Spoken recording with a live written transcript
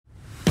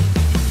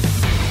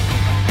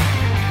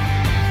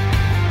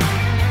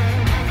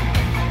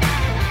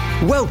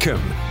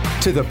Welcome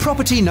to the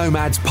Property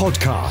Nomads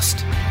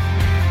podcast.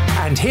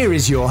 And here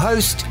is your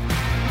host,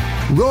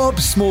 Rob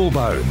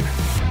Smallbone.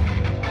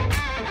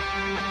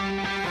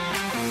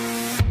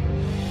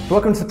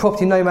 Welcome to the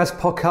Property Nomads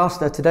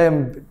podcast. Today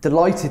I'm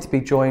delighted to be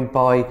joined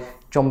by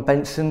John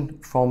Benson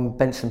from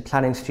Benson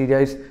Planning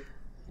Studios.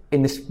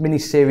 In this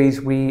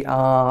mini-series, we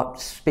are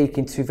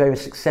speaking to very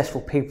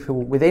successful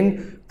people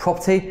within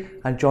property,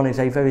 and John is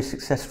a very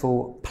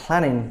successful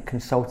planning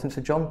consultant.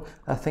 So John,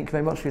 thank you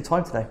very much for your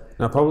time today.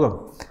 No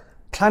problem.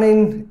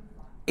 Planning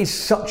is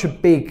such a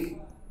big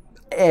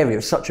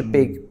area, such a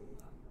big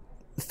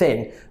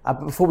thing.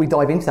 But before we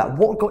dive into that,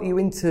 what got you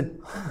into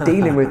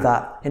dealing with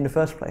that in the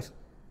first place?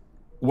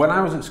 When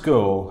I was at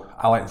school,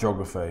 I liked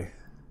geography,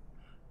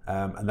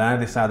 and then I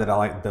decided I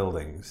liked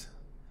buildings.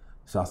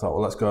 So I thought,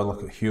 well, let's go and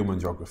look at human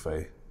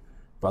geography.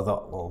 But I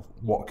thought, well,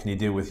 what can you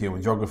do with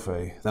human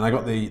geography? Then I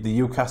got the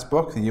UCAS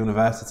book, the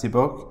university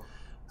book,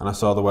 and I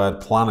saw the word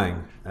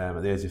planning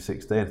at the age of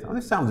 16. I thought, oh,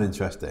 this sounds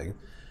interesting.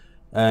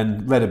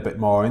 And read a bit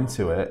more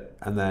into it,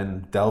 and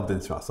then delved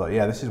into it. I thought,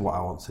 yeah, this is what I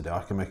want to do.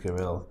 I can make a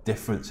real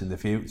difference in the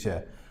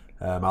future.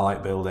 I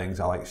like buildings,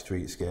 I like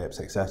streetscapes,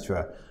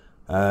 etc.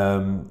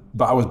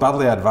 But I was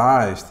badly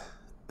advised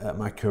at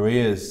my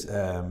careers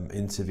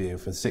interview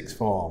for sixth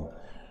form.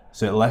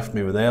 So it left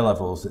me with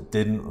A-levels that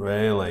didn't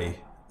really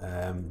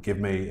give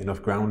me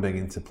enough grounding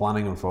into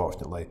planning,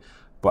 unfortunately.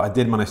 But I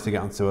did manage to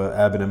get onto an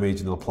urban and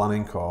regional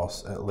planning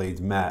course at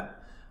Leeds Met.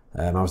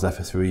 I was there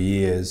for 3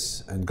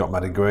 years and got my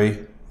degree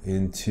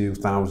in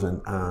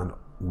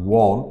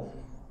 2001.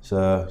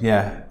 So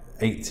yeah,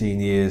 18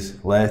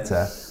 years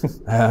later,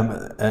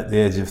 at the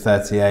age of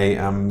 38,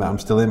 I'm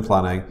still in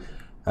planning.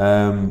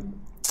 I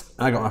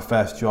got my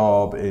first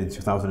job in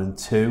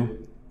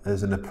 2002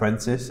 as an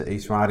apprentice at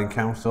East Riding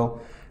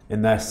Council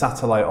in their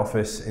satellite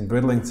office in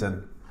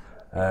Bridlington,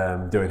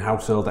 doing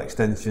household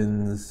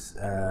extensions,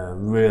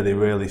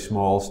 really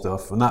small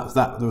stuff. And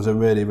that was a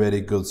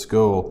really good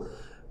school.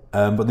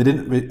 But they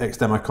didn't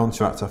extend my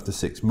contract after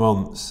 6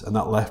 months, and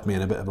that left me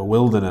in a bit of a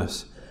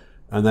wilderness.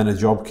 And then a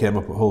job came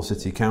up at Hull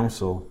City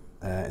Council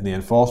in the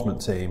enforcement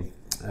team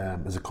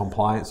as a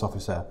compliance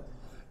officer.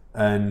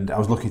 And I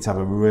was lucky to have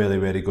a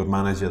really good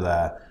manager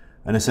there.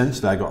 And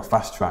essentially I got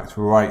fast-tracked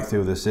right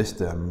through the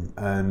system,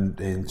 and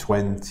in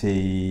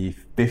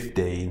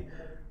 2015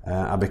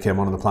 I became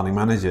one of the planning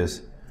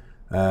managers.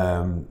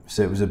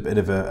 So it was a bit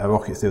of a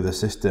rocket through the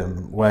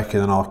system, working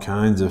on all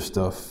kinds of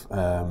stuff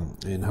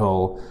in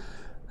Hull.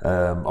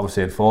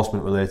 Obviously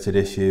enforcement related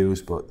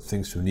issues, but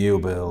things from new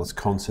builds,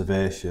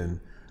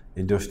 conservation,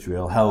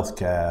 industrial,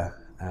 healthcare,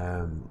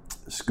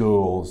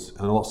 schools,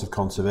 and lots of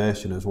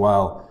conservation as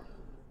well.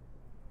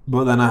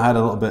 But then I had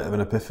a little bit of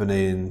an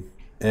epiphany in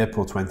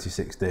April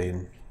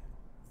 2016,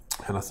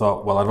 and I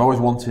thought, well, I've always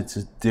wanted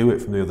to do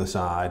it from the other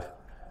side,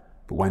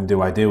 but when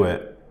do I do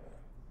it?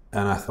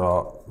 And I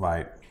thought,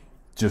 right,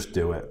 just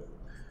do it.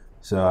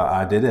 So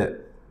I did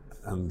it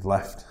and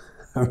left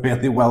a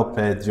really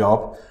well-paid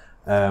job,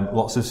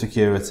 lots of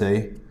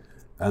security,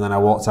 and then I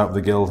walked out of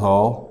the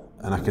Guildhall,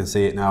 and I can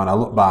see it now, and I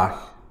look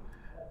back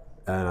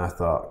and I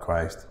thought,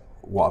 Christ,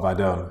 what have I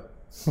done?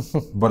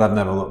 But I've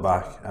never looked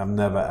back. I've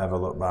never ever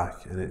looked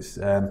back, and it's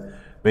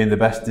been the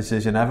best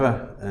decision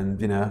ever. And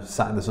you know,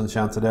 sat in the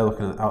sunshine today,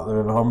 looking out the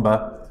River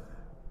Humber,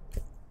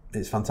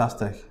 it's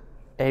fantastic.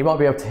 Yeah, you might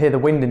be able to hear the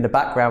wind in the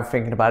background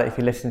thinking about it if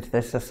you listen to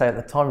this. I say at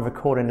the time of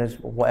recording, there's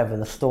whatever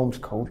the storm's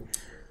called.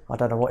 I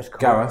don't know what it's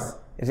called. Gareth.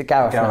 Is it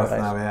Gareth nowadays?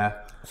 Now, yeah.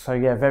 So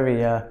yeah,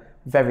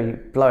 very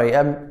blowy.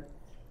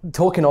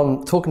 Talking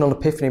on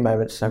epiphany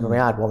moments. So when we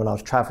had one when I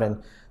was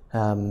travelling.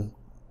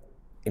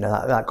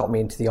 That got me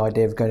into the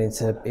idea of going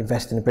into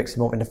investing in bricks and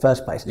mortar in the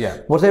first place.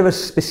 Yeah. Was there a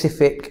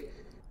specific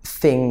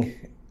thing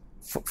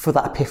for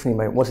that epiphany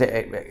moment? Was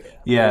it?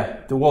 Yeah,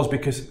 there was,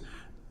 because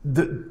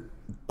the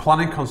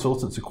planning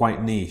consultants are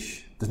quite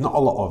niche. There's not a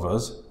lot of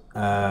us,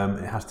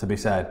 it has to be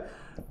said.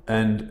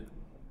 And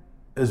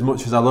as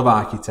much as I love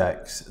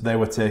architects, they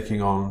were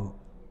taking on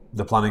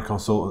the planning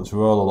consultants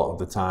role a lot of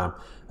the time,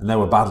 and they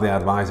were badly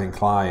advising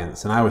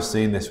clients. And I was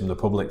seeing this from the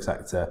public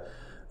sector.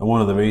 And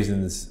one of the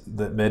reasons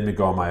that made me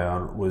go on my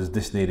own was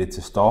this needed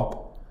to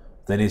stop.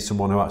 They need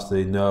someone who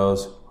actually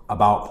knows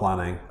about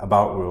planning,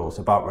 about rules,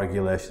 about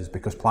regulations,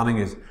 because planning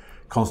is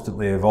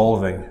constantly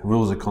evolving,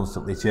 rules are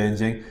constantly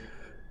changing.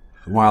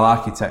 And while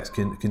architects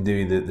can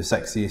do the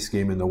sexiest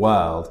scheme in the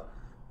world,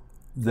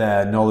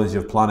 their knowledge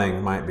of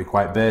planning might be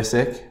quite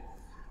basic.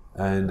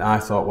 And I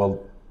thought,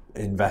 well,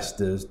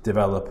 investors,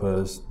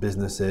 developers,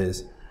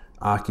 businesses,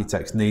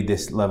 architects need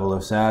this level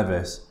of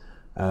service.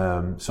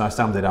 So I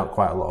sounded out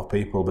quite a lot of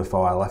people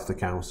before I left the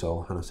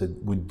council, and I said,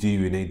 do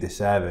you need this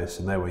service?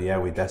 And they were, yeah,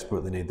 we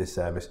desperately need this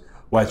service.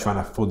 We're trying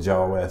to fudge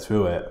our way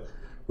through it.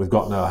 We've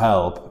got no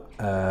help.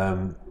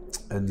 And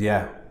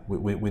yeah,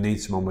 we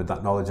need someone with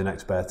that knowledge and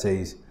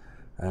expertise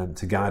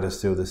to guide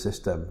us through the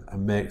system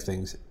and make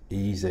things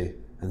easy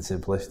and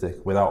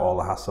simplistic without all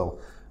the hassle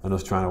and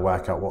us trying to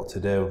work out what to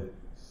do.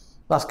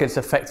 That's good. So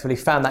effectively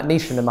found that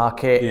niche in the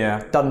market,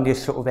 yeah. Done your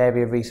sort of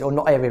area research, or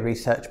not area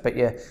research, but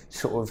your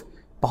sort of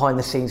behind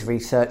the scenes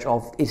research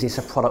of, is this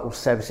a product or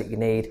service that you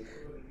need?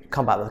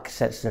 Come back with a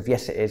consensus of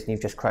yes it is, and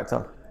you've just cracked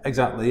on.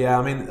 Exactly, yeah.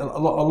 I mean, a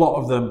lot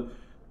of them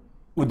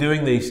were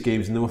doing these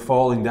schemes and they were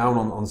falling down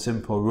on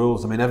simple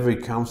rules. I mean, every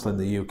council in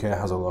the UK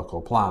has a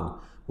local plan.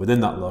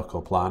 Within that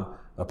local plan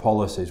are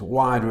policies,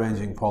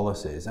 wide-ranging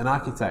policies, and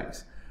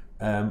architects,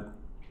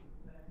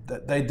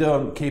 they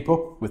don't keep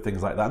up with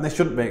things like that, and they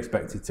shouldn't be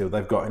expected to.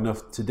 They've got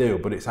enough to do,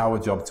 but it's our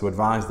job to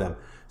advise them.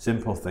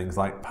 Simple things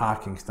like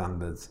parking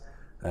standards,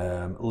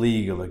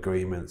 legal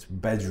agreements,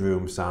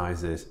 bedroom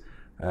sizes,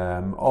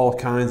 all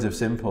kinds of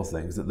simple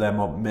things that they're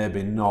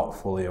maybe not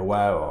fully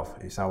aware of.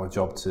 It's our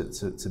job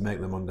to make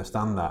them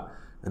understand that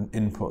and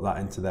input that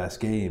into their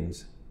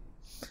schemes.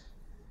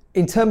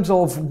 In terms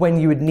of when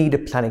you would need a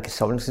planning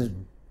consultant,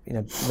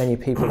 because many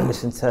people that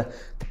listen to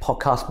the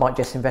podcast might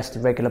just invest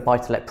in regular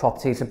buy-to-let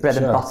properties, the bread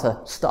and butter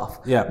stuff.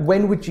 Yeah.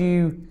 When would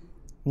you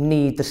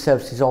need the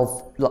services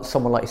of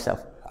someone like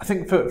yourself? I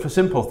think for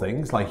simple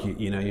things like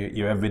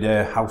your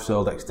everyday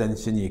household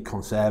extension, your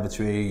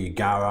conservatory, your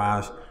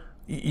garage,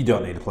 you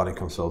don't need a planning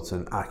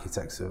consultant.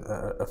 Architects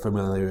are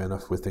familiar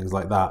enough with things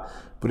like that.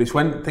 But it's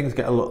when things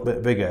get a little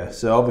bit bigger.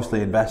 So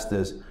obviously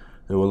investors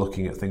who are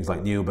looking at things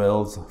like new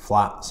builds,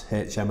 flats,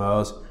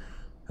 HMOs,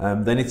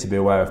 they need to be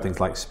aware of things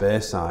like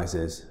space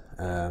sizes.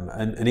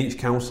 And each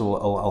council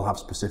will have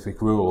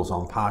specific rules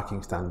on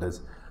parking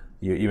standards,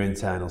 your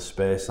internal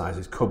space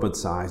sizes, cupboard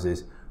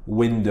sizes,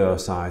 window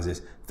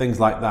sizes, things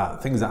like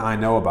that. Things that I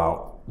know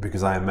about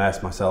because I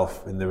immerse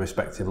myself in the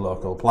respective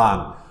local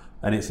plan.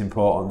 And it's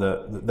important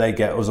that they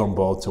get us on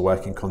board to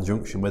work in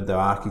conjunction with their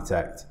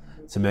architect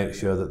to make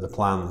sure that the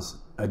plans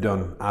are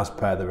done as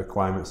per the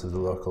requirements of the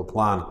local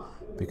plan.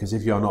 Because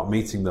if you're not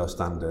meeting those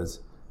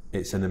standards,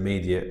 it's an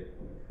immediate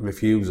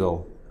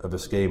refusal of a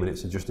scheme, and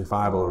it's a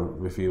justifiable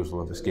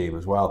refusal of a scheme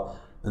as well.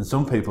 And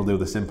some people do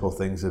the simple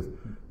things of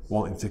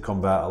wanting to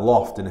convert a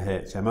loft in a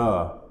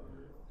HMO,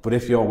 but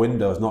if your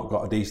window's not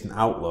got a decent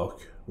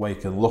outlook where you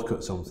can look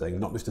at something,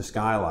 not just a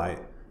skylight,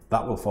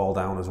 that will fall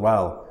down as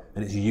well.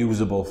 And it's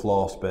usable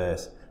floor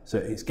space. So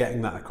it's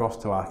getting that across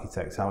to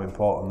architects how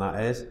important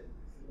that is.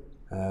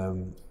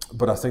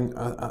 But I think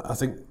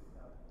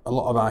a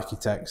lot of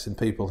architects and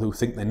people who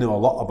think they know a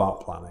lot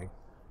about planning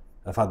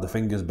have had their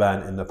fingers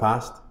burnt in the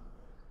past.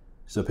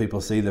 So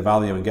people see the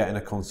value in getting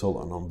a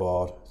consultant on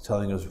board,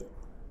 telling us,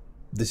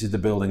 this is the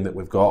building that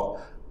we've got,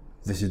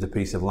 this is the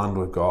piece of land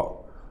we've got,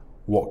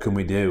 what can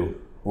we do?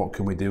 What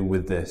can we do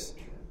with this?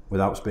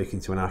 Without speaking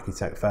to an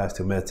architect first,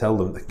 who may tell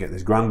them they can get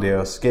this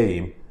grandiose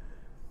scheme,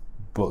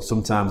 but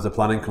sometimes the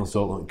planning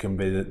consultant can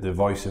be the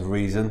voice of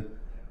reason,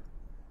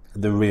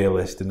 the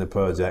realist in the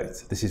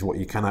project. This is what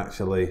you can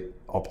actually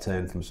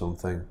obtain from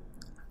something.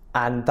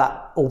 And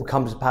that all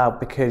comes about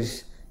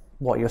because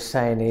what you're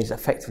saying is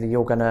effectively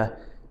you're going to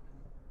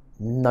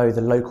know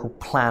the local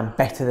plan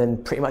better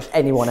than pretty much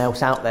anyone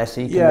else out there,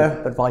 so you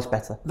can advise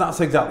better.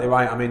 That's exactly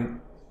right. I mean,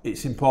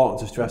 it's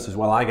important to stress as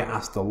well, I get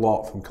asked a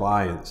lot from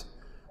clients,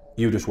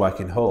 you just work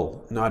in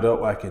Hull. No, I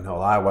don't work in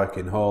Hull. I work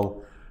in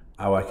Hull,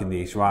 I work in the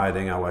East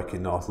Riding, I work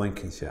in North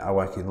Lincolnshire, I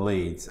work in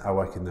Leeds, I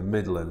work in the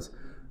Midlands,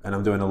 and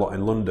I'm doing a lot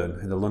in London,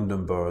 in the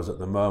London boroughs at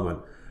the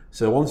moment.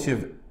 So once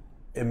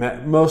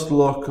most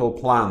local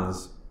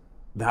plans,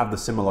 they have the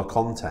similar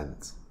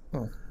content,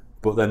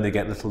 but then they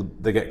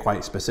get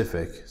quite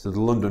specific. So the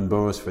London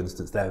boroughs, for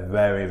instance, they're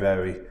very,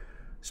 very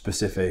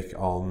specific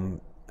on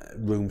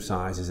room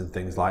sizes and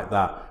things like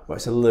that, but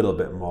it's a little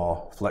bit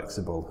more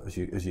flexible as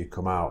you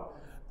come out.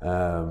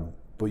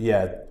 But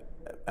yeah,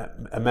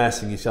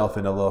 immersing yourself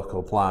in a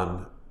local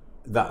plan,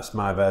 that's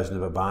my version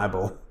of a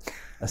Bible,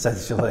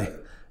 essentially.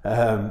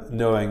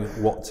 Knowing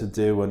what to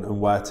do and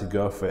where to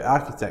go for it.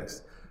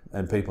 Architects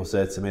and people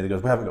say to me, they go,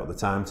 we haven't got the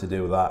time to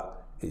do that.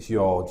 It's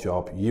your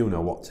job. You know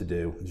what to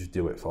do. Just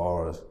do it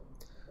for us.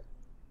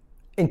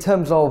 In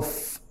terms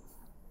of,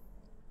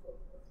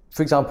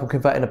 for example,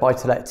 converting a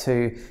buy-to-let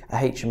to a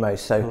HMO,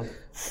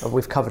 so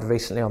we've covered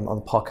recently on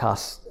the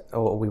podcast,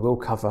 or we will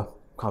cover,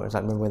 I can't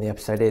exactly remember when the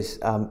episode is,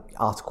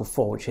 Article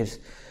 4, which is,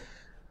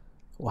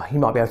 well, you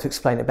might be able to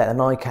explain it better than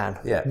I can.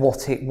 Yeah.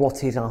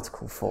 What is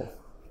Article 4?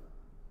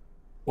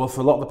 Well, for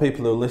a lot of the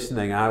people who are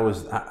listening, I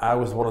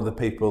was one of the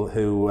people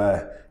who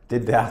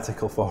did the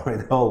Article 4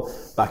 in Hull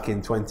back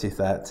in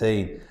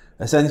 2013.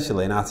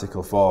 Essentially, in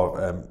Article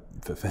 4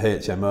 for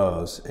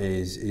HMOs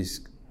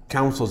is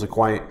councils are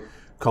quite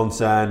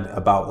concerned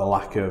about the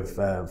lack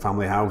of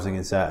family housing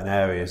in certain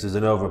areas. There's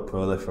an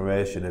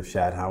over-proliferation of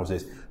shared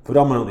houses,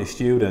 predominantly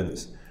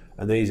students,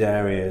 and these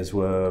areas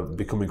were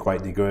becoming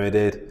quite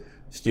degraded.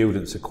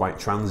 Students are quite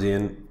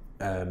transient.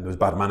 There was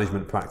bad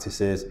management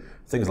practices,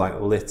 things like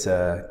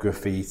litter,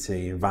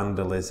 graffiti,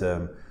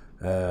 vandalism,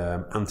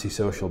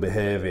 antisocial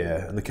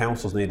behaviour, and the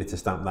councils needed to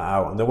stamp that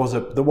out. And there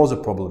was a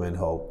problem in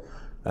Hull.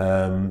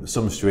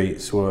 Some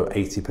streets were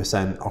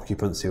 80%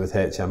 occupancy with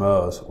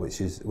HMOs,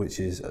 which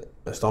is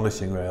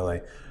astonishing,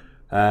 really.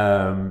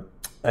 And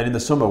in the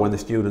summer, when the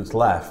students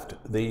left,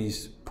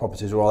 these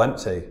properties were all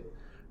empty,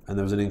 and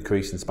there was an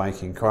increase in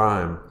spiking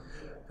crime.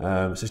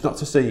 So it's not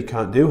to say you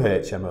can't do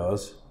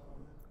HMOs,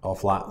 or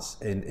flats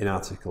in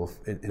Article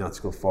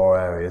 4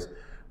 areas,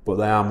 but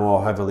they are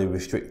more heavily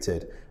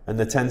restricted, and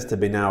there tends to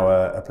be now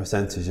a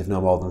percentage of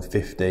no more than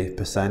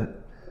 50%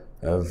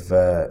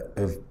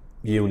 of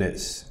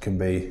units can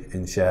be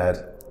in shared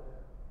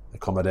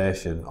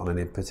accommodation on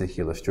any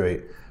particular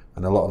street,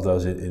 and a lot of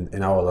those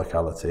in our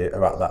locality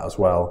are at that as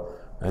well.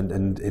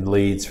 And in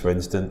Leeds, for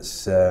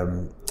instance,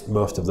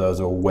 most of those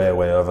are way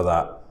over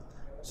that.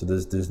 So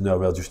there's no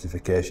real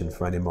justification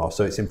for any more.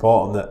 So it's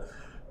important that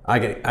I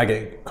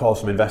get calls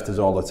from investors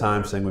all the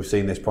time saying we've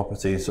seen this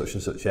property in such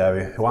and such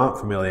area who aren't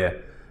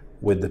familiar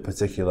with the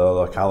particular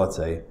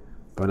locality,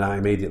 but I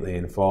immediately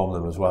inform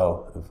them as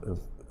well of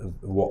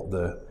what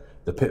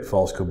the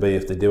pitfalls could be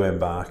if they do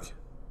embark.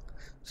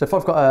 So if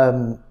I've got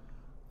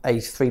a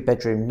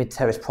 3-bedroom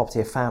mid-terrace property,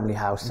 a family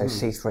house, so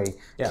C3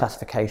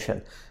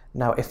 classification.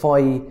 Now, if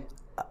I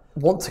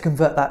want to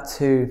convert that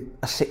to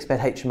a 6-bed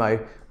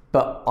HMO,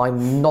 but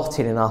I'm not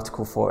in an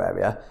Article 4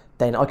 area,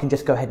 then I can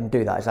just go ahead and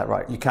do that, is that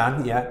right? You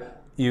can, yeah.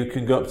 You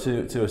can go up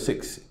to a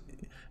 6,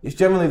 it's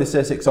generally they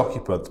say 6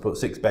 occupants, but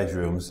 6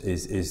 bedrooms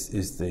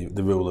is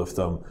the rule of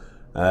thumb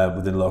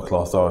within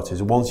local authorities.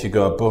 And once you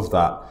go above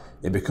that,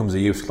 it becomes a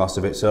use class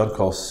of its own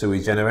called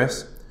sui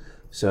generis.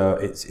 So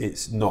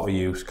it's not a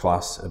use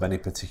class of any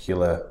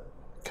particular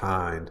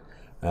kind.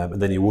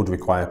 And then you would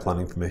require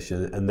planning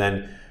permission, and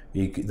then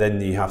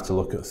you have to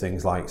look at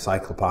things like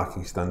cycle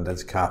parking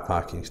standards, car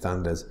parking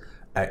standards,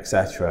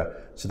 etc.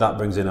 So that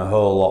brings in a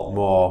whole lot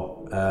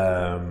more,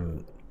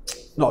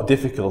 not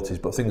difficulties,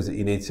 but things that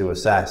you need to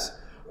assess.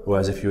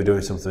 Whereas if you were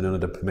doing something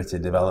under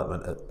permitted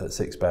development at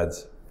 6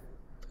 beds.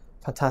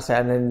 Fantastic.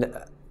 And then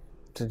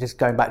just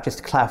going back, just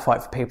to clarify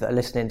it for people that are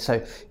listening,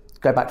 so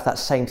go back to that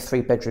same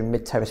 3-bedroom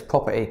mid-terrace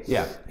property.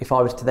 Yeah. If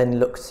I was to then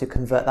look to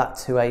convert that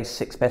to a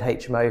 6-bed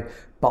HMO,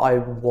 but I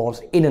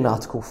was in an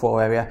Article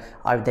 4 area,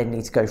 I would then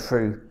need to go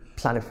through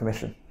planning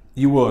permission.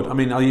 You would. I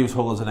mean, I'll use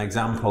Hull as an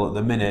example. At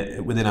the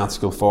minute, within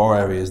Article 4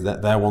 areas,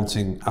 that they're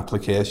wanting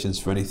applications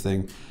for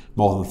anything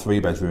more than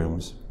 3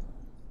 bedrooms,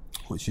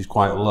 which is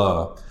quite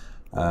low.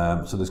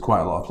 So there's quite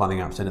a lot of planning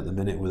apps in at the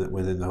minute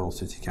within the Hull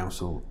City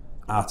Council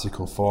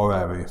Article 4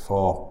 area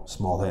for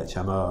small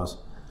HMOs,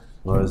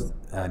 whereas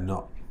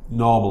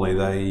normally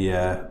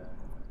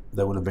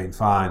they would have been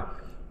fine.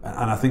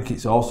 And I think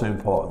it's also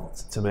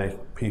important to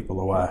make people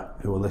aware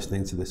who are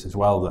listening to this as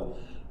well that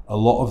a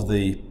lot of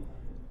the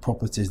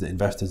properties that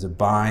investors are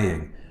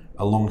buying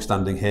are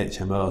long-standing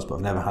HMOs but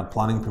have never had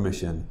planning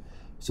permission.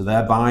 So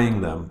they're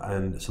buying them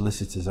and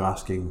solicitors are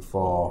asking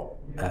for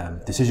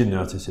decision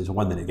notices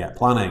when did it get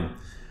planning.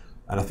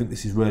 And I think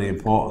this is really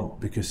important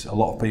because a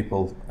lot of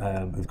people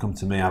who've come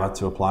to me, I've had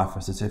to apply for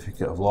a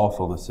certificate of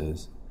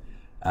lawfulnesses.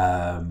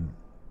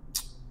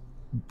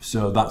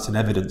 So that's an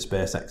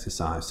evidence-based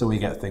exercise. So we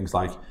get things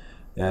like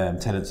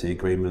tenancy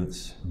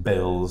agreements,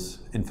 bills,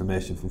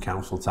 information from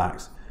council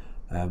tax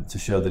to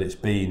show that it's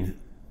been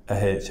a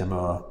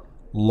HMO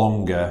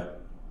longer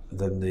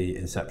than the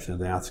inception of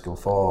the Article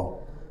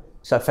 4.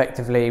 So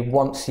effectively,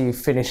 once you've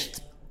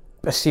finished,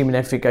 assuming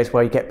everything goes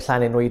well, you get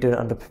planning or you're doing it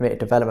under permitted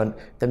development,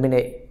 the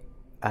minute,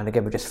 and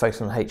again we're just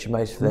focusing on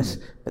HMOs for this,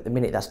 but the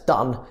minute that's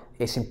done,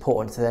 it's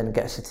important to then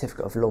get a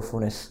certificate of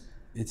lawfulness.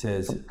 It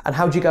is. And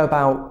how do you go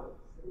about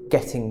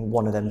getting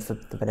one of them for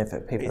the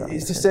benefit of people?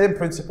 It's the same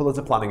principle as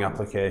a planning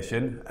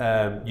application.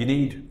 You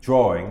need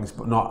drawings,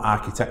 but not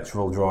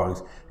architectural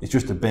drawings. It's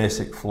just a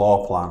basic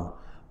floor plan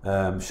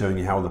showing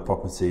you how the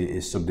property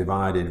is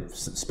subdivided.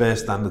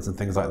 Space standards and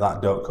things like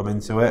that don't come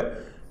into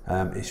it.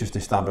 It's just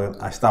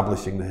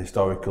establishing the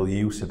historical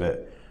use of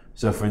it.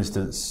 So for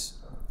instance,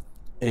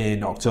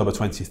 in October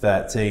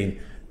 2013,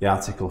 the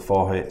Article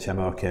 4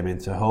 HMO came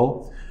into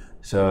Hull.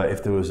 So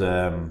if there was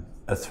a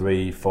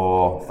 3,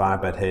 4,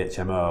 5-bed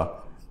HMO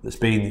that's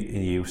been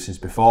in use since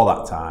before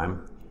that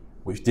time,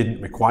 which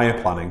didn't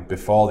require planning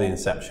before the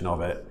inception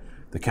of it,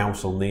 the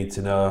council need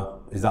to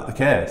know, is that the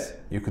case?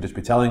 You could just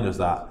be telling us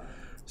that.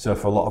 So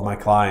for a lot of my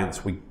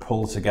clients, we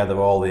pull together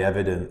all the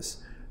evidence,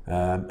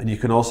 and you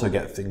can also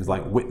get things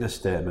like witness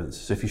statements.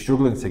 So if you're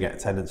struggling to get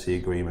tenancy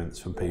agreements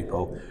from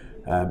people,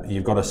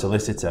 you've got a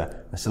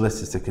solicitor. A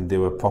solicitor can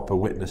do a proper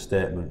witness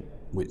statement,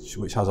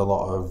 which has a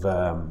lot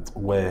of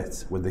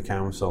weight with the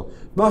council.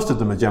 Most of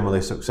them are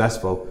generally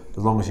successful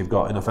as long as you've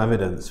got enough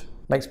evidence.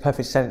 Makes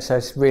perfect sense. So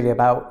it's really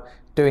about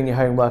doing your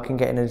homework and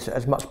getting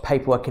as much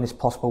paperwork in as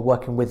possible,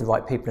 working with the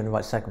right people in the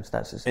right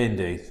circumstances.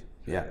 Indeed,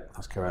 yeah,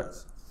 that's correct.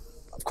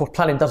 Of course,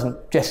 planning doesn't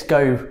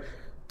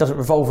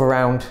revolve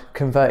around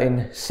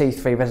converting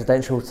C3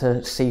 residential to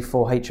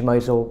C4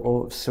 HMOs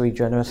or sui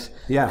generis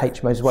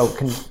HMOs as well. It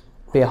can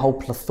be a whole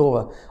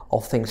plethora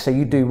of things. So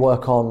you do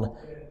work on,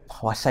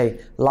 I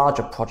say,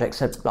 larger projects,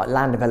 so like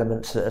land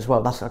developments as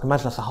well. I can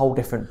imagine that's a whole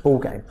different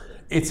ballgame.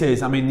 It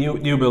is. I mean,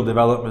 new build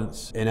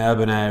developments in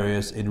urban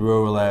areas, in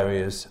rural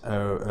areas,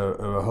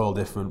 are a whole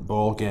different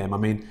ballgame. I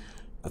mean,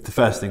 the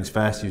first things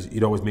first,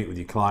 you'd always meet with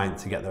your client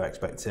to get their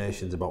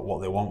expectations about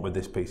what they want with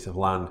this piece of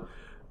land.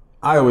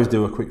 I always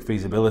do a quick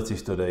feasibility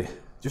study,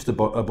 just a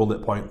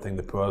bullet point thing,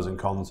 the pros and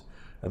cons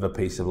of a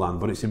piece of land.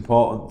 But it's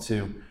important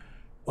to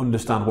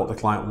understand what the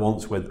client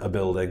wants with a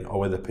building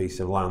or with a piece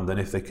of land, and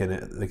if they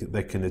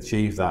can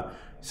achieve that.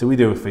 So we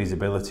do a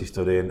feasibility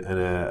study and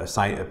a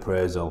site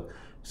appraisal.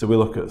 So we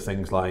look at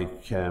things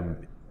like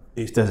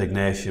its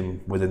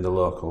designation within the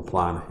local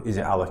plan. Is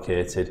it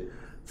allocated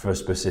for a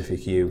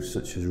specific use,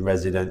 such as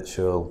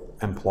residential,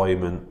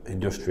 employment,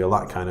 industrial,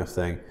 that kind of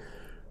thing?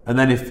 And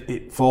then if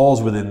it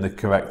falls within the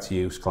correct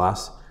use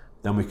class,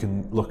 then we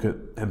can look at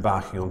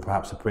embarking on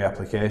perhaps a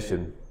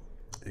pre-application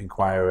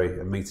inquiry,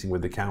 a meeting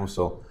with the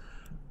council.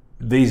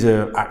 These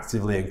are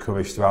actively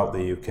encouraged throughout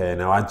the UK.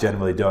 Now, I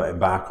generally don't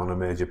embark on a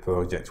major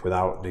project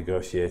without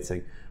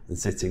negotiating and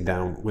sitting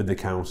down with the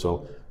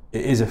council.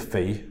 It is a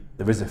fee.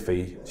 There is a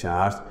fee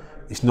charged.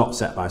 It's not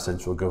set by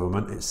central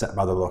government. It's set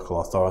by the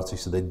local authority,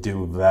 so they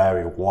do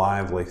vary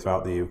widely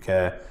throughout the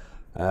UK.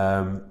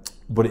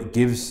 But it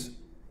gives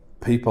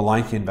people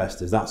like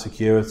investors that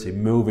security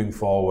moving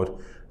forward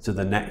to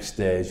the next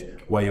stage,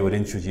 where you would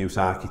introduce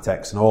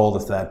architects and all the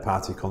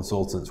third-party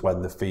consultants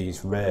when the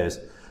fees raise.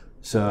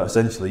 So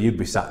essentially, you'd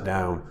be sat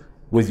down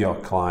with your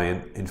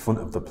client in front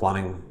of the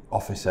planning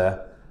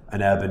officer,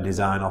 an urban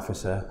design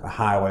officer, a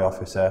highway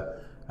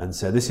officer, and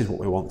say, this is what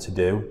we want to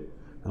do,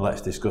 and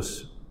let's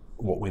discuss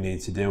what we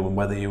need to do and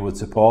whether you would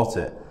support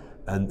it.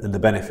 And the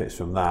benefits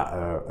from that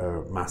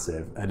are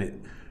massive, and it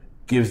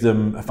gives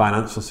them a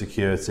financial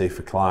security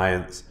for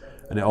clients,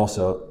 and it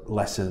also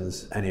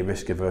lessens any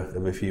risk of a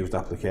refused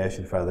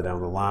application further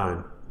down the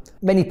line.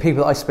 Many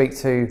people that I speak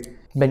to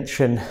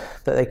mention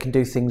that they can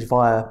do things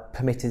via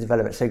permitted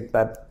development. So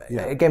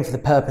again, for the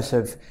purpose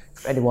of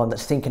anyone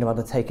that's thinking of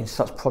undertaking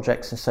such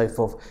projects and so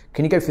forth,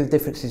 can you go through the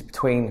differences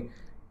between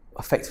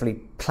effectively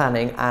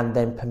planning and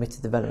then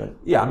permitted development?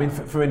 Yeah, I mean,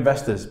 for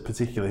investors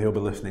particularly who'll be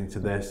listening to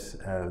this,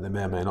 they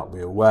may or may not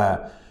be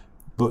aware,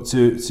 but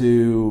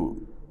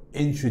to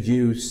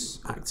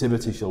introduce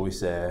activity, shall we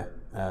say,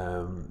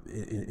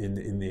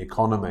 in the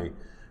economy,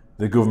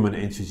 the government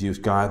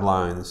introduced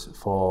guidelines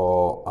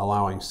for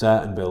allowing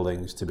certain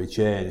buildings to be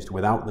changed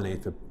without the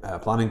need for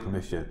planning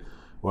permission,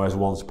 whereas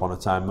once upon a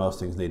time most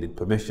things needed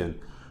permission.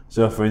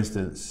 So for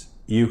instance,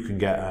 you can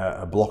get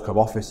a block of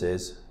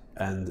offices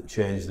and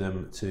change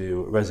them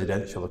to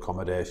residential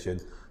accommodation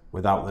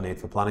without the need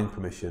for planning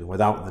permission,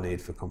 without the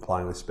need for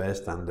complying with space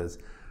standards,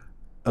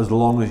 as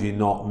long as you're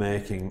not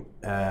making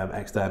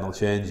external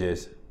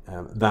changes.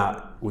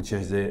 That would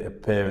change the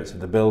appearance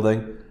of the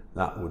building.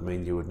 That would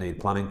mean you would need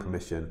planning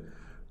permission.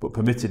 But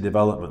permitted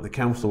development, the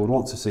council would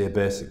want to see a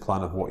basic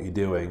plan of what you're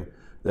doing.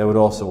 They would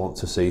also want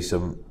to see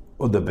some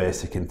other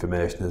basic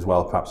information as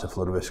well, perhaps a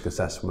flood risk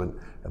assessment,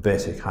 a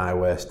basic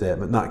highway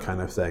statement, that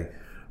kind of thing.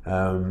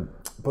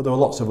 But there are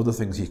lots of other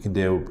things you can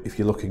do. If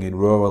you're looking in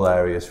rural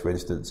areas, for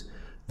instance,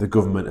 the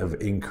government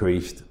have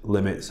increased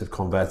limits of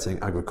converting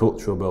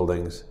agricultural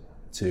buildings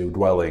to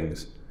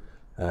dwellings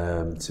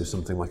to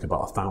something like about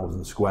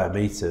 1,000 square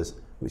metres,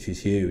 which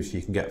is huge.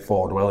 You can get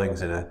 4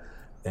 dwellings in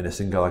a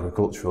single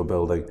agricultural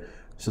building.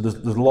 So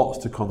there's lots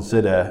to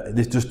consider.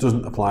 This just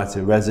doesn't apply to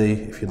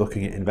resi. If you're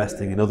looking at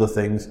investing in other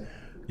things,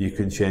 you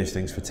can change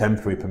things for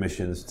temporary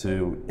permissions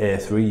to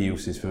A3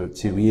 uses for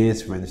 2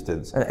 years, for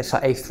instance. And it's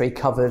like A3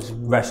 covers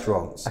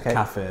restaurants,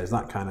 cafes,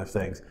 that kind of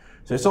things.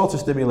 So it's all to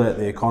stimulate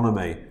the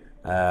economy,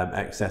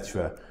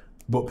 etc.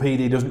 But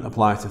PD doesn't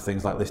apply to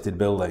things like listed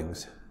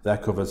buildings. They're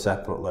covered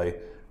separately.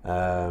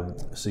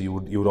 So you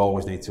would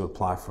always need to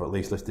apply for at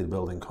least listed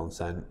building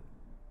consent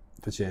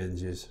for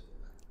changes.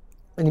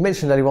 And you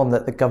mentioned earlier on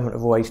that the government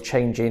are always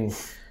changing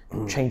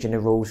the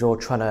rules or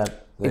trying to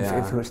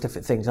influence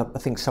different things. I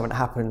think something that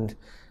happened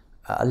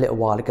a little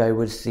while ago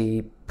was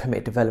the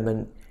permitted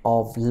development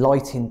of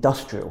light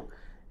industrial,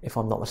 if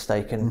I'm not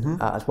mistaken,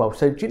 as well.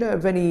 So do you know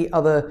of any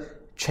other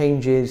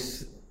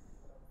changes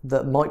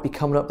that might be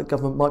coming up that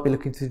government might be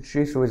looking to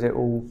introduce, or is it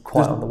all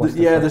quite on the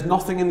western front? There's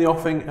nothing in the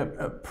offing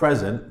at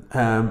present.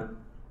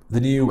 The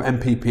new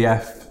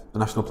NPPF, the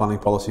National Planning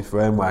Policy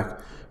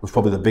Framework, was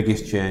probably the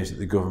biggest change that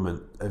the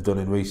government have done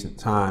in recent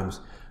times.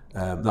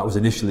 That was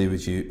initially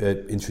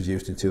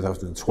introduced in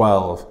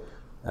 2012.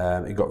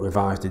 It got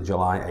revised in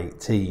July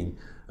 18,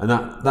 and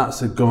that's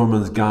the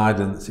government's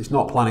guidance. It's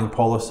not planning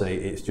policy,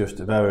 it's just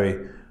a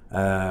very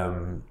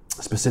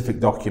specific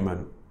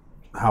document,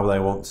 how they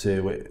want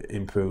to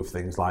improve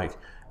things like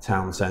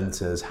town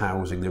centres,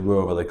 housing, the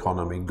rural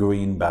economy,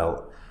 green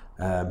belt,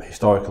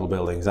 historical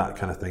buildings, that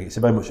kind of thing. It's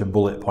very much a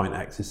bullet point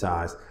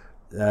exercise,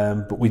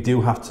 but we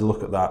do have to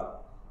look at that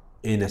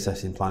in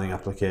assessing planning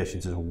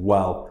applications as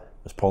well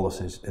as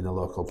policies in the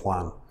local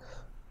plan.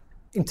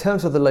 In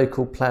terms of the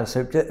local plan,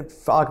 so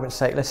for argument's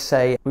sake, let's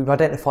say we've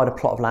identified a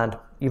plot of land,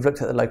 you've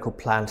looked at the local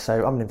plan,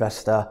 so I'm an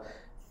investor,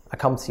 I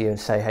come to you and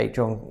say, hey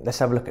John, let's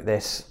have a look at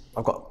this,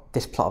 I've got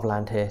this plot of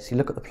land here. So you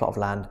look at the plot of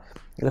land,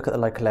 you look at the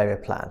local area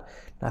plan.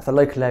 Now if the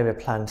local area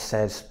plan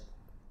says,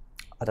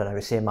 I don't know,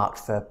 it's earmarked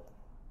for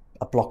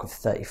a block of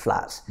 30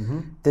 flats,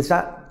 does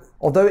that,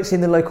 although it's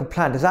in the local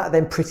plan, does that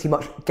then pretty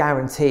much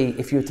guarantee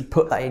if you were to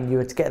put that in, you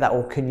were to get that,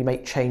 or can you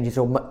make changes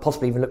or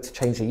possibly even look to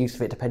change the use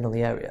of it depending on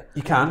the area?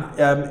 You can,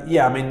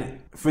 I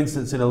mean, for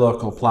instance, in a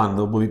local plan,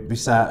 there will be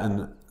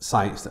certain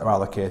sites that are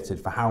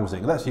allocated for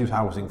housing. Let's use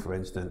housing, for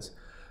instance.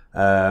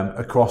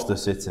 across the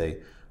city.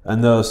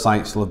 And those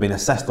sites will have been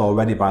assessed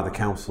already by the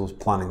council's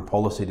planning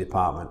policy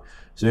department.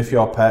 So if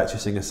you're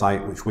purchasing a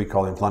site, which we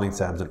call in planning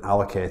terms an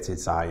allocated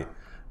site,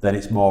 then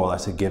it's more or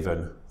less a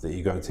given that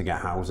you're going to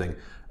get housing.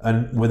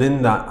 And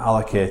within that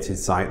allocated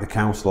site, the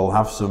council will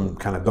have some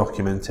kind of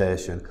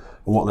documentation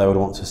on what they would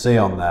want to see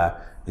on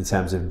there in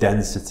terms of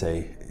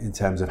density, in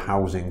terms of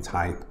housing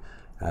type,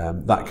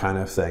 that kind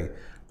of thing.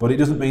 But it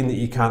doesn't mean that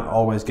you can't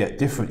always get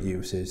different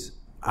uses.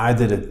 I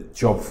did a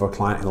job for a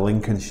client in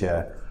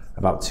Lincolnshire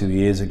about 2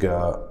 years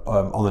ago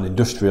on an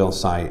industrial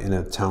site in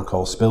a town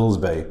called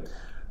Spilsby,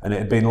 and it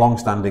had been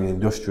long-standing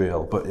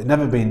industrial, but it had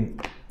never been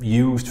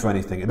used for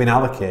anything. It had been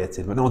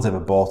allocated, but no one's ever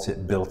bought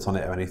it, built on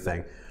it or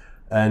anything.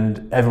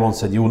 And everyone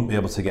said you wouldn't be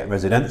able to get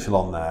residential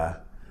on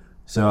there.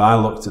 So I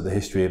looked at the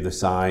history of the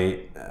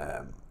site.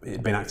 It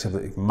had been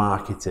actively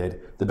marketed.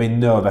 There'd been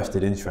no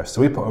vested interest.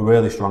 So we put a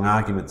really strong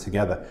argument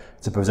together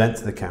to present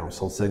to the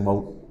council, saying,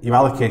 well, you're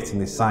allocating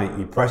this site,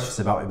 you're precious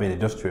about it being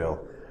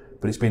industrial,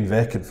 but it's been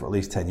vacant for at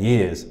least 10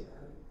 years.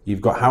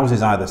 You've got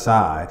houses either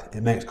side.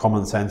 It makes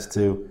common sense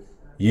to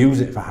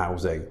use it for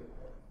housing.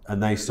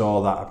 And they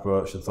saw that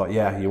approach and thought,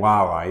 yeah, you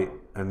are right.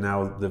 And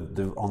now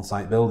the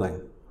on-site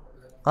building.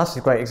 That's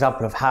a great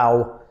example of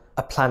how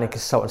a planning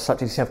consultant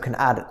such as yourself can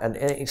add an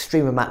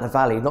extreme amount of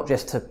value, not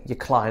just to your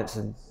clients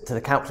and to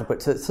the council, but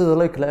to the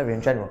local area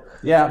in general.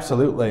 Yeah,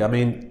 absolutely. I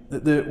mean,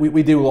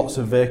 we do lots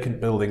of vacant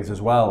buildings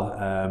as well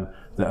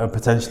that are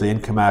potentially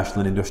in commercial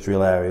and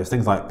industrial areas,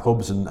 things like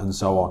pubs and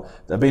so on,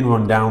 that have been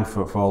run down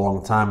for a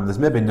long time. And there's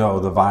maybe no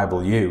other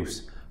viable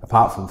use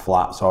apart from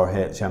flats or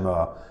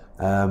HMO,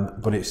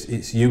 but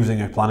it's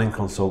using a planning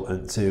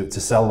consultant to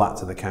sell that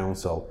to the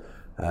council.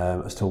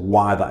 As to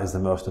why that is the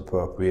most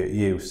appropriate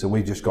use. So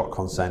we just got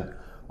consent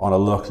on a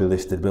locally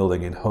listed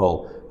building in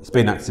Hull. It's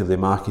been actively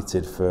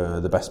marketed for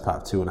the best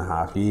part of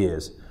 2.5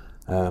 years.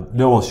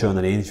 No one's shown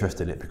any interest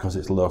in it because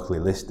it's locally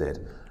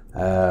listed.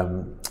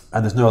 And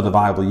there's no other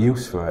viable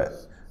use for it.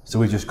 So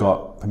we just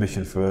got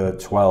permission for a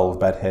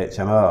 12-bed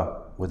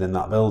HMO within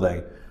that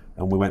building.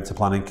 And we went to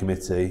planning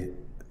committee,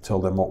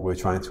 told them what we were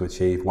trying to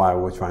achieve, why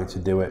we were trying to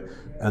do it.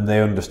 And they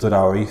understood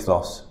our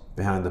ethos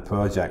behind the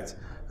project.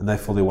 And they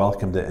fully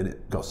welcomed it, and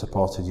it got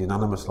supported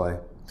unanimously.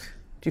 Do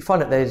you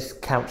find that there's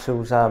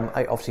councils,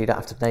 obviously you don't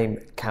have to name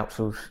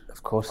councils,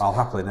 of course. I'll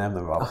happily name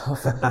them, Rob.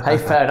 Hey,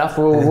 fair enough,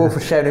 we're all for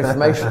sharing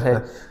information here.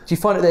 Do you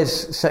find that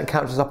there's certain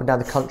councils up and down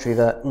the country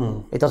that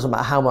it doesn't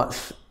matter how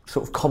much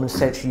sort of common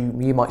sense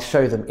you might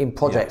show them in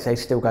projects, they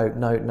still go,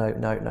 no?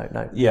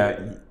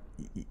 Yeah,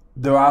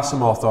 there are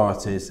some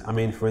authorities. I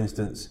mean, for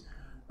instance,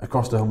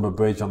 across the Humber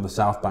Bridge on the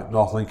South Bank,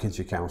 North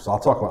Lincolnshire Council, I'll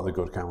talk about the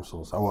good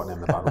councils, I won't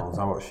name the bad ones,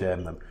 I won't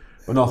shame them.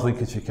 But North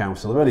Lincolnshire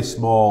Council, a really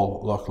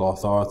small local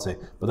authority,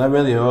 but they're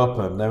really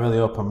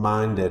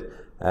open-minded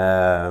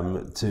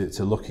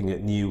to looking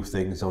at new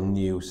things on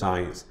new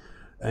sites.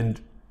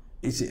 And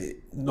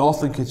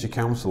North Lincolnshire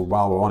Council,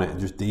 while we're on it and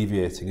just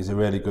deviating, is a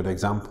really good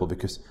example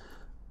because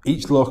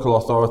each local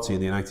authority in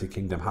the United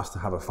Kingdom has to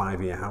have a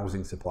 5-year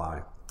housing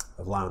supply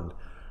of land.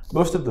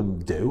 Most of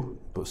them do,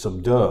 but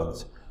some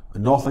don't.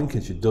 And North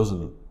Lincolnshire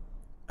doesn't.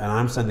 And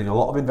I'm sending a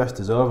lot of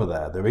investors over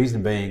there. The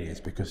reason being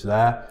is because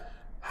their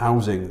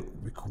housing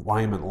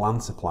requirement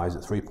land supply is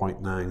at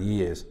 3.9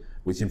 years,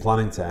 which in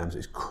planning terms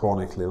is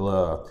chronically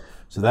low.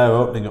 So they're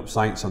opening up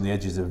sites on the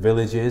edges of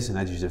villages and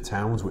edges of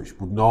towns, which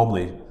would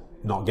normally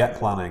not get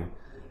planning,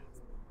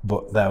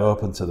 but they're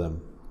open to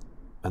them.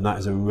 And that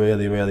is a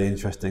really, really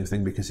interesting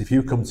thing, because if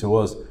you come to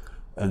us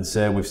and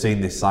say we've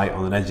seen this site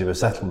on an edge of a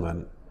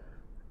settlement,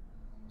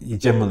 you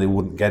generally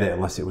wouldn't get it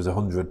unless it was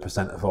 100%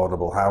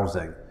 affordable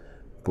housing.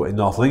 But in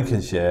North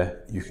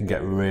Lincolnshire, you can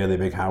get really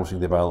big housing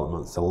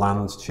developments. The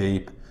land's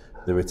cheap,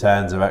 the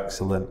returns are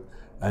excellent,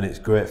 and it's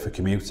great for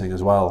commuting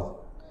as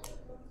well.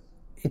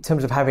 In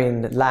terms of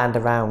having land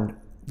around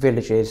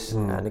villages,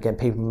 and again,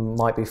 people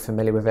might be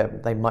familiar with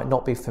it, they might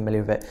not be familiar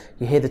with it.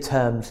 You hear the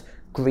terms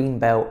green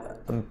belt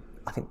and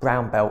I think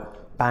brown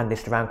belt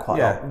bandished around quite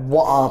a lot.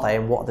 What are they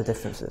and what are the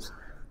differences?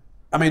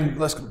 I mean,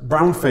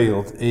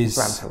 brownfield is...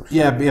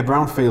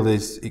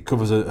 Brownfield it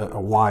covers a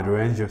wide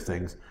range of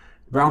things.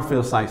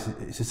 Brownfield sites,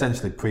 it's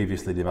essentially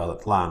previously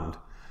developed land.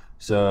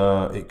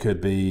 So it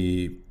could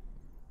be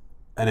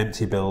an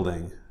empty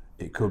building.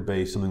 It could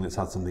be something that's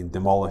had something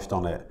demolished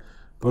on it.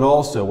 But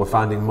also we're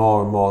finding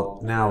more and more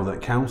now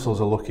that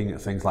councils are looking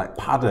at things like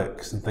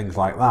paddocks and things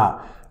like that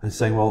and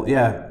saying, well,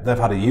 yeah, they've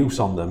had a use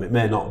on them. It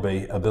may not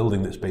be a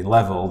building that's been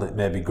levelled, it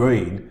may be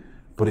green,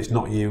 but it's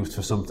not used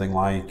for something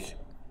like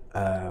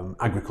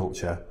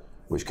agriculture,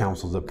 which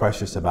councils are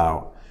precious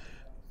about.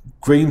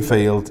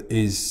 Greenfield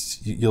is,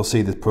 you'll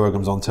see the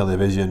programmes on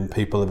television,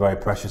 people are very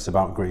precious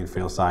about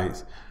greenfield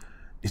sites.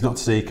 It's not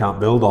to say you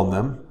can't build on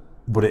them,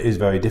 but it is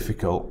very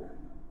difficult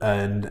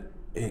and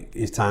it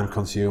is time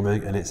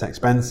consuming and it's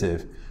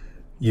expensive.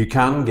 You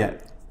can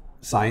get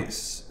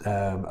sites,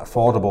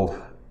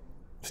 affordable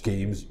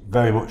schemes,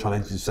 very much on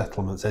edges of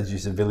settlements,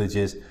 edges of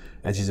villages,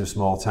 edges of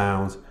small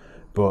towns,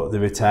 but the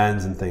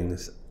returns and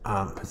things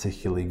aren't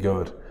particularly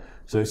good.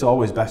 So it's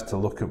always best to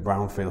look at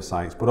brownfield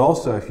sites, but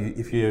also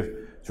if you're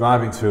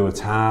driving through a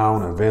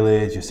town, a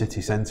village, a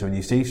city centre, and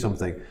you see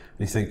something, and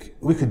you think,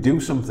 we could do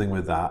something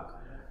with that.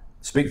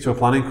 Speak to a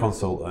planning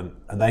consultant,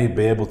 and they'd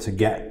be able to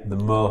get the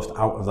most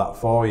out of that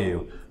for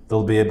you.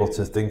 They'll be able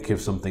to think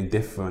of something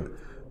different.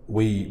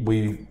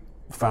 We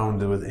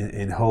found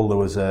in Hull there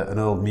was an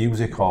old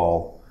music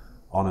hall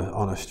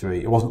on a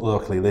street. It wasn't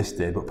locally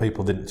listed, but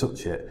people didn't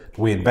touch it.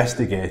 We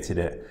investigated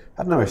it.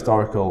 Had no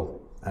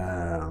historical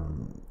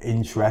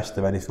interest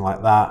or anything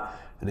like that,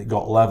 and it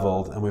got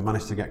levelled, and we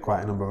managed to get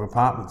quite a number of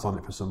apartments on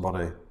it for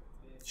somebody,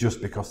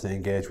 just because they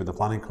engaged with the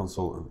planning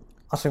consultant.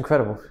 That's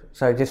incredible.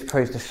 So it just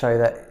proves to show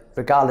that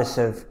regardless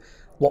of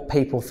what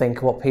people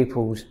think, what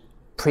people's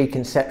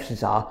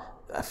preconceptions are,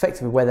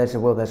 effectively where there's a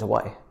will, there's a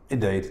way.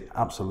 Indeed,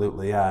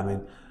 absolutely, yeah. I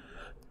mean,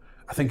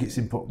 I think it's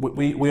important.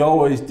 We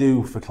always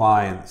do for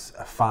clients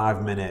a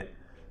 5-minute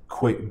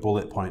quick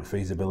bullet point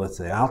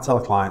feasibility. I'll tell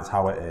clients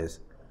how it is.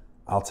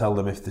 I'll tell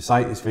them if the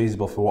site is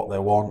feasible for what they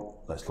want,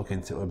 let's look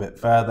into it a bit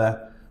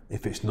further.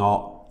 If it's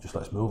not, just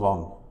let's move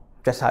on.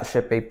 Just how it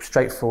should be,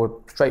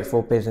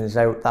 straightforward business.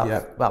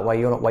 That way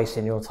you're not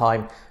wasting your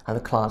time, and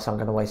the clients aren't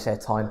going to waste their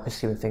time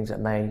pursuing things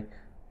that may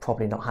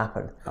probably not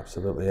happen.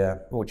 Absolutely, yeah.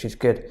 Which is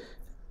good.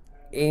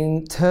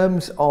 In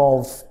terms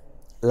of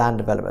land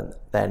development,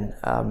 then,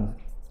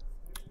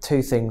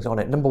 2 things on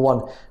it. Number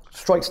one,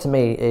 strikes to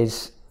me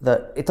is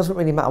that it doesn't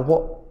really matter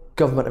what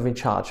government are in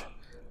charge,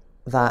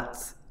 that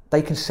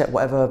they can set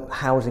whatever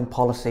housing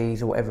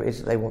policies or whatever it is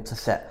that they want to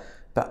set.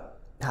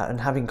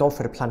 And having gone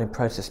through the planning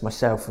process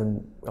myself,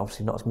 and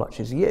obviously not as much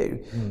as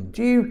you,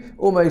 do you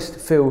almost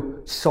feel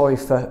sorry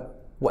for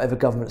whatever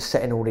government's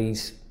setting all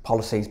these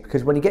policies?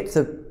 Because when you get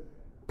to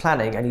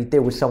planning and you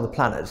deal with some of the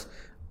planners,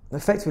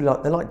 effectively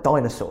they're like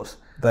dinosaurs.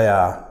 They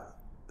are.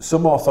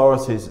 Some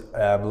authorities,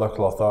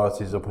 local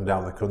authorities up and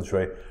down the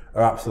country,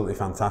 are absolutely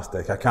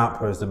fantastic. I can't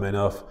praise them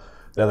enough.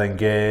 They'll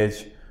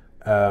engage,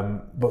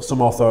 but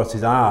some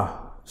authorities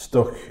are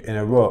stuck in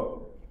a rut.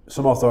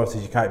 Some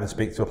authorities you can't even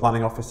speak to a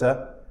planning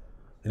officer.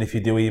 And if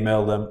you do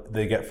email them,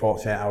 they get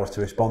 48 hours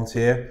to respond to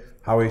you.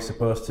 How are you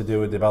supposed to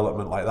do a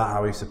development like that?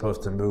 How are you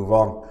supposed to move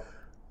on?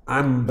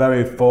 I'm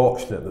very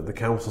fortunate that the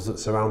councils that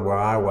surround where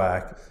I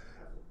work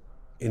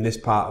in this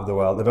part of the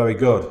world, they're very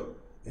good.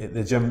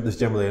 There's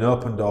generally an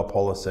open door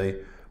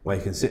policy where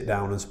you can sit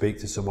down and speak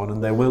to someone,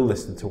 and they will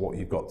listen to what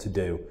you've got to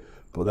do.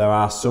 But there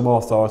are some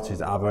authorities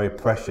that are very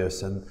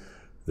precious, and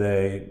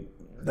they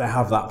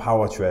have that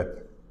power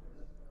trip.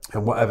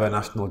 And whatever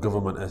national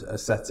government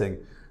is setting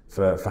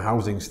for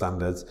housing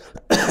standards,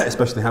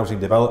 especially housing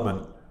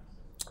development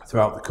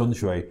throughout the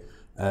country,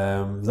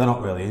 they're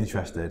not really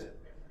interested,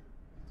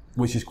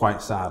 which is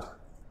quite sad.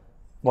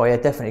 Well, yeah,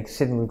 definitely,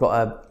 considering we've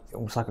got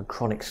almost like a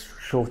chronic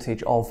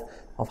shortage of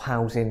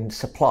housing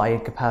supply in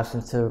comparison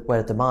to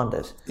where the demand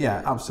is.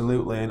 Yeah,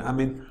 absolutely. And I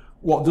mean,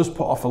 what does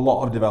put off a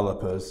lot of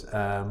developers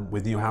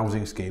with new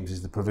housing schemes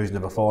is the provision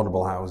of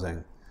affordable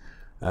housing.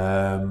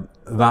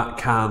 That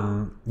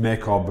can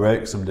make or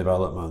break some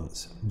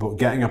developments, but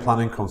getting a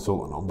planning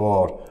consultant on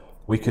board,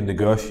 we can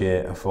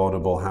negotiate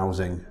affordable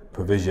housing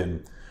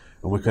provision,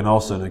 and we can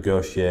also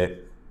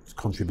negotiate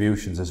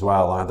contributions as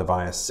well, either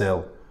via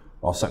SIL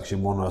or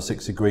Section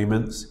 106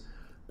 agreements,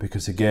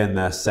 because again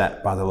they're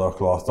set by the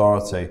local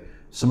authority.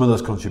 Some of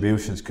those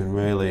contributions can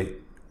really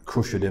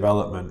crush a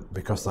development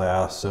because they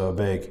are so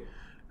big.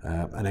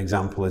 An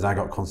example is I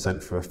got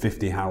consent for a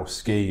 50-house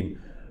scheme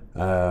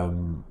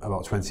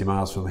about 20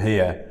 miles from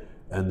here,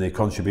 and the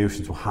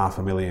contributions were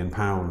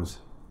 £500,000.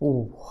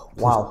 Oh,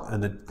 wow.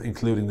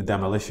 Including the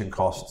demolition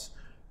costs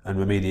and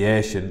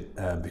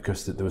remediation,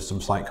 because there was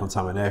some slight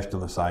contamination on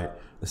the site.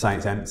 The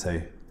site's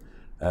empty.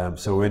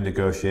 So we're in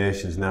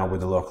negotiations now with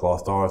the local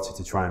authority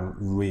to try and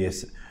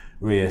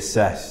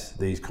reassess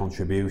these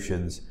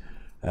contributions.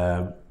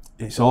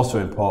 It's also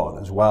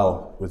important as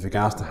well with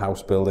regards to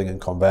house building and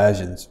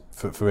conversions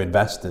for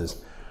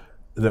investors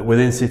that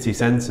within city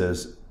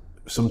centres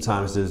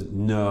sometimes there's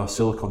no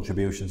SIL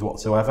contributions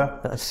whatsoever.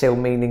 SIL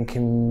meaning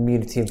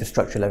community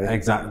infrastructure levy.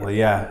 Exactly,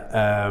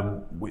 yeah.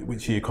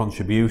 Which are your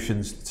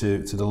contributions to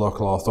the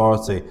local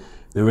authority.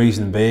 The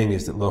reason being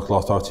is that local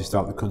authorities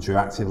throughout the country are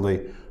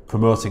actively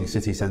promoting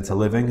city centre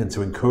living, and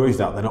to encourage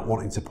that they're not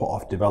wanting to put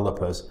off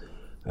developers.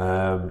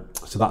 So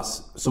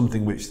that's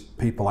something which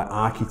people like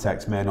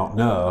architects may not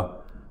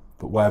know,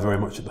 but we're very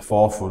much at the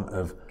forefront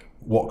of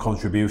what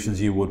contributions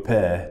you would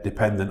pay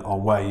dependent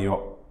on where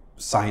your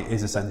site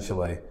is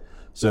essentially.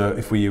 So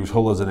if we use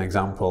Hull as an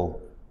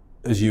example,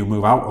 as you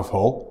move out of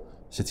Hull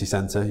city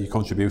centre, your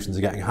contributions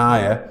are getting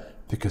higher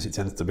because it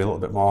tends to be a little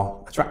bit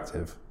more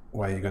attractive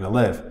where you're going to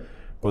live.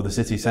 But the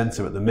city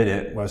centre at the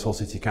minute, whereas Hull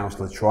City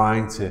Council are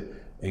trying to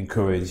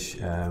encourage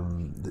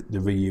the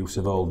reuse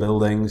of old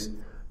buildings,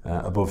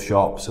 above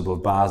shops,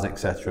 above bars,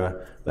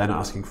 etc. They're not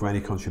asking for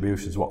any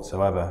contributions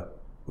whatsoever,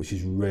 which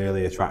is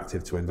really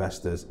attractive to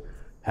investors.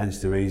 Hence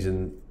the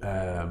reason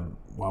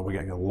why we're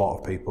getting a lot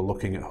of people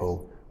looking at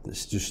Hull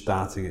that's just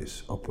starting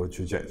its upward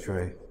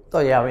trajectory. Oh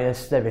yeah, I mean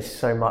there is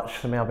so much.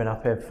 For me, I've been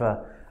up here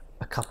for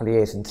a couple of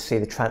years, and to see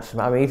the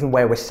transformation. I mean, even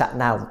where we're sat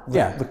now,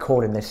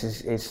 recording this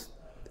is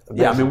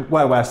amazing. Yeah, I mean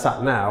where we're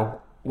sat now,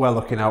 we're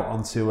looking out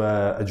onto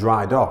a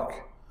dry dock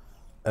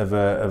of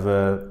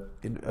the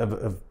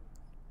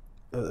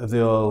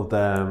old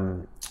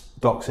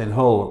docks in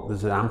Hull.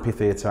 There's an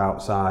amphitheatre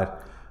outside.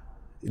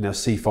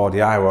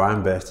 C4DI, where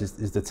I'm based,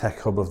 is the tech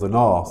hub of the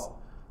north.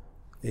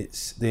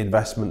 It's the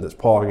investment that's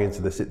pouring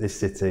into this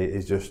city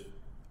is just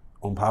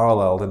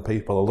unparalleled, and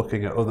people are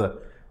looking at other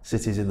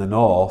cities in the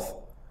north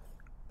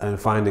and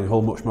finding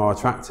Hull much more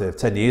attractive.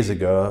 10 years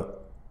ago,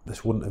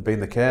 this wouldn't have been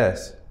the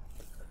case.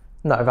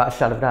 No, without a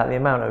shadow of a doubt, the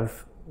amount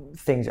of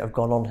things that have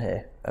gone on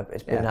here,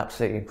 it's been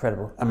absolutely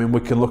incredible. I mean, we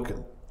can look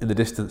in the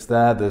distance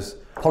there. There's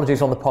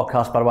apologies on the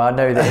podcast, by the way. I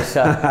know that it's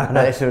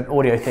it's an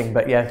audio thing,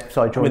 but yeah,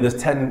 sorry, Jordan. I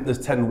mean, there's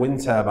 10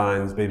 wind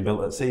turbines being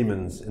built at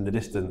Siemens in the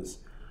distance.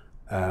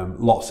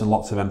 Lots and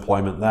lots of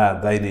employment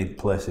there. They need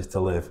places to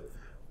live.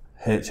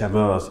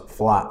 HMOs,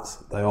 flats,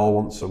 they all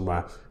want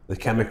somewhere. The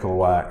chemical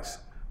works,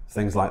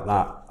 things like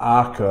that.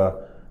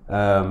 Arco,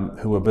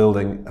 who are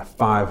building a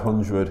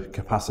 500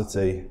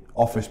 capacity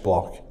office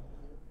block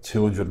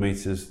 200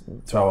 metres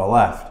to our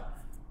left.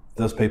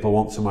 Those people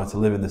want somewhere to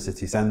live in the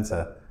city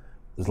centre.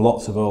 There's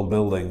lots of old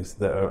buildings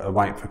that are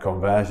ripe for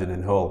conversion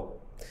in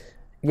Hull.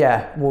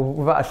 Yeah, well,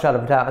 without a shadow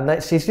of a doubt, and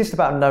it's just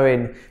about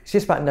knowing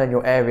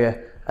your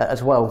area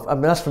as well. I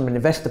mean, that's from an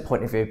investor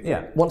point of view.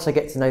 Yeah. Once they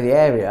get to know the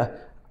area,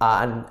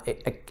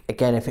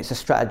 again, if it's a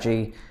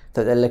strategy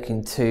that they're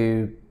looking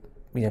to,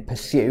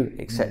 pursue,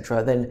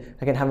 etc., then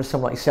again, having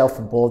someone like yourself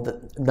on board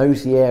that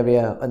knows the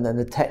area and then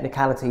the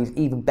technicalities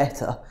even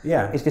better,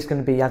 is just going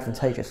to be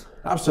advantageous.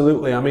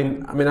 Absolutely. I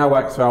mean, I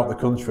work throughout the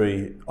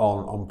country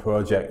on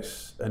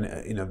projects,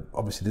 and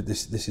obviously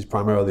this is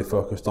primarily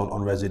focused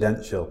on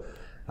residential,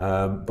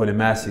 but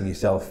immersing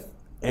yourself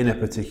in a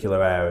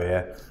particular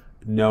area,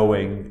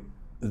 knowing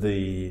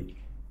the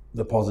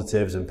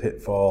positives and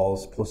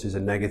pitfalls, pluses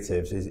and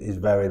negatives is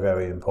very,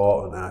 very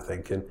important, I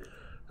think.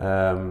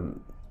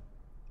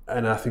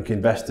 And I think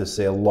investors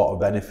see a lot of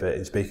benefit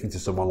in speaking to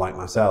someone like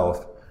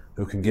myself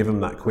who can give them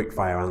that quick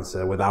fire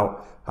answer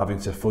without having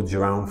to fudge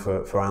around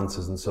for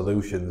answers and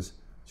solutions.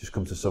 Just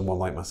come to someone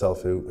like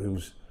myself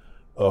who's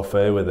au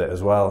fait with it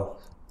as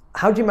well.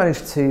 How do you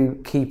manage to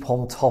keep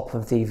on top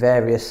of the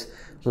various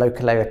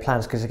local area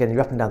plans? Because again, you're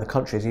up and down the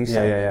country, as you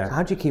say. Yeah. So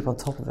how do you keep on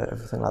top of it,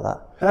 everything like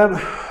that?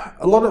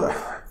 A lot of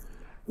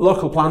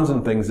local plans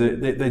and things,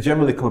 they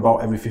generally come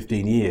about every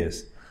 15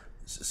 years.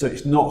 So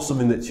it's not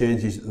something that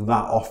changes that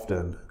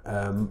often.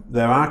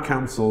 There are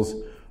councils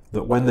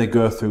that when they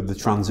go through the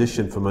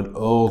transition from an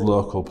old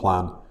local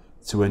plan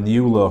to a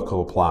new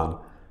local plan,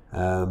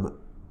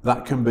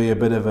 that can be a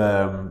bit of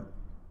a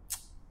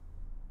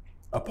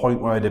point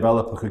where a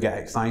developer could get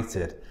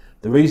excited.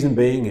 The reason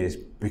being is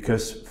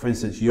because, for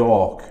instance,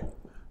 York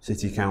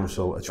City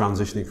Council are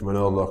transitioning from an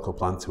old local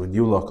plan to a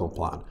new local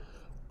plan,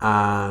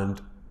 and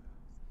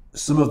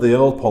some of the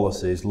old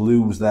policies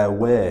lose their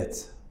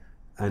weight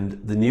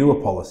and the newer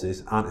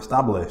policies aren't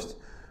established.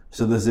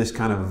 So there's this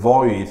kind of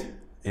void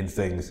in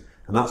things,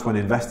 and that's when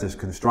investors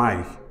can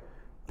strike,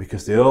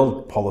 because the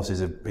old policies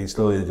have been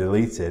slowly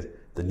deleted,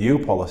 the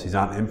new policies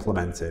aren't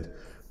implemented.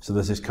 So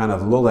there's this kind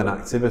of lull in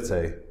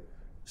activity.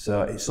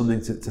 So it's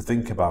something to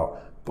think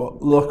about.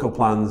 But local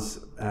plans,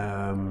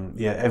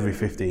 every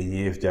 15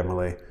 years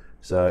generally.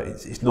 So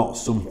it's not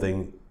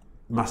something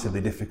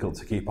massively difficult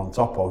to keep on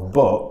top of,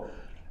 but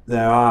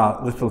there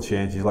are little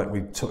changes like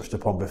we touched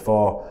upon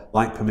before,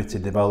 like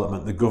permitted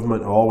development. The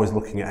government are always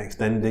looking at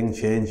extending,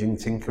 changing,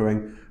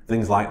 tinkering,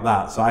 things like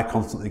that. So I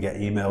constantly get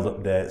emailed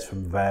updates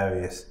from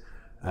various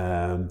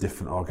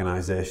different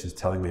organisations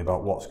telling me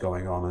about what's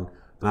going on,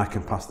 and I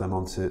can pass them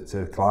on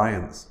to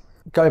clients.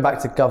 Going back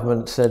to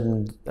governments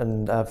and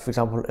for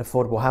example,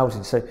 affordable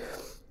housing. So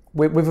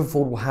with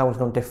affordable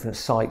housing on different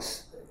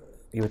sites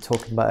you were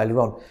talking about earlier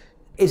on,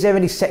 is there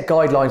any set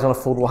guidelines on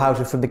affordable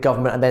housing from the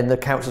government, and then the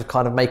councils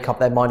kind of make up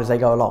their mind as they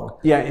go along?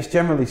 Yeah, it's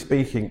generally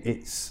speaking,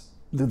 it's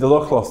the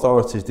local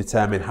authorities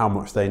determine how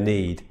much they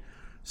need.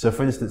 So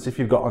for instance, if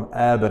you've got an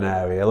urban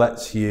area,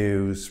 let's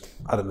use,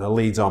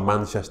 Leeds or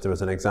Manchester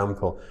as an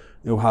example,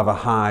 who have a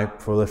high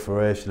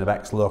proliferation of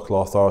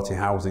ex-local authority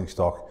housing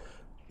stock,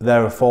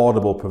 their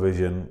affordable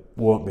provision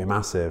won't be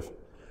massive.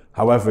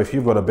 However, if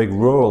you've got a big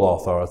rural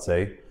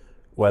authority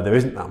where there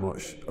isn't that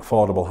much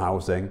affordable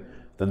housing,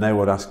 then they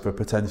would ask for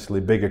potentially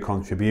bigger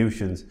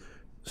contributions.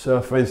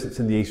 So for instance,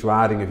 in the East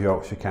Riding of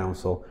Yorkshire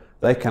Council,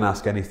 they can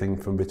ask anything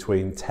from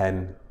between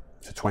 10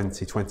 to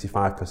 20,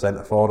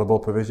 25%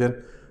 affordable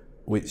provision,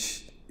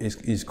 which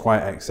is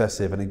quite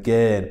excessive. And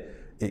again,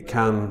 it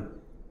can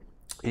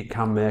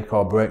make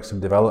or break some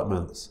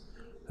developments.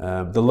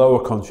 The lower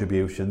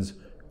contributions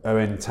are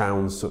in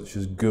towns such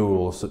as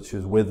Goole, such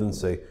as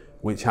Withensea,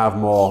 which have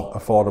more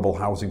affordable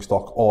housing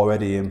stock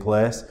already in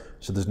place,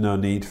 so there's no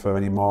need for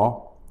any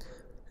more.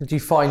 Do you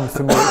find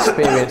from your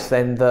experience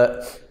then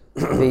that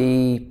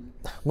I'm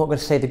not going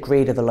to say the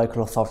greed of the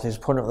local authorities,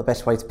 probably not the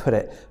best way to put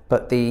it,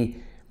 but the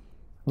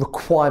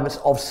requirements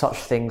of such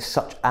things,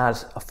 such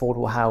as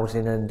affordable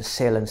housing and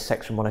CIL and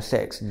Section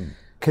 106,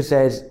 because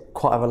there's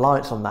quite a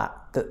reliance on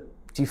that, do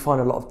you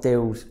find a lot of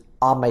deals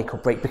are make or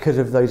break because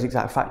of those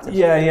exact factors?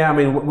 Yeah. I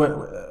mean,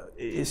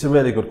 it's a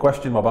really good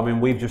question, Rob. I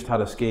mean, we've just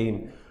had a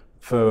scheme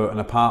for an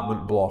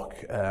apartment block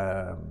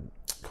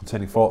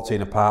containing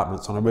 14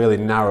 apartments on a really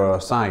narrow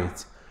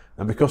site.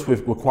 And because we're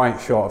quite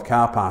short of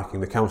car parking,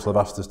 the council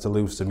have asked us to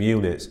lose some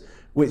units,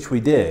 which we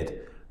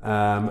did.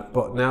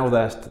 But now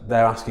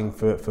they're asking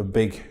for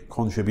big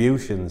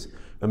contributions.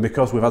 And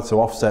because we've had to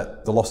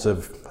offset the loss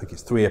of, I think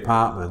it's 3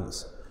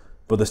 apartments,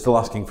 but they're still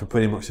asking for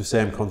pretty much the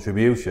same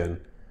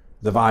contribution,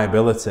 the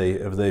viability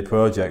of the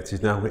project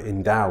is now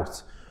in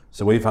doubt.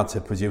 So we've had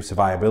to produce a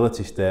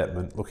viability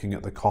statement looking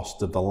at the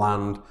cost of the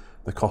land,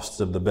 the costs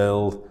of the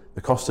build,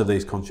 the cost of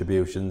these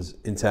contributions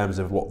in terms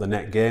of what the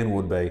net gain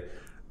would be.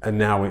 And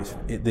now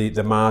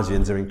the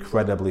margins are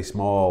incredibly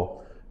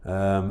small,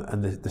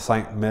 and the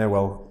site may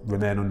well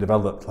remain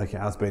undeveloped like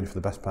it has been for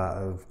the best part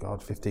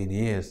of 15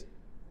 years.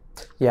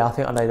 Yeah, I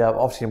think I know that.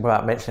 Obviously,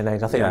 without mentioning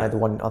names, I think I know the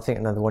one. I think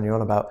I know the one you're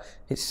on about.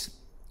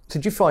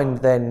 Did you find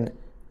then,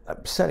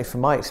 certainly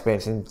from my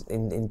experience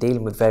in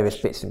dealing with various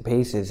bits and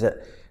pieces,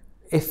 that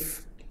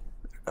if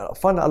I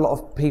find that a lot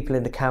of people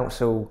in the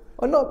council,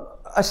 or not,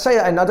 I say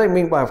that, and I don't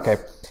mean okay.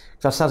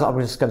 So it sounds like I'm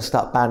just going to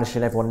start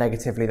banishing everyone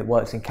negatively that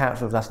works in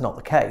councils. That's not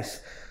the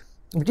case.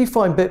 But do you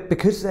find that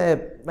because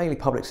they're mainly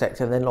public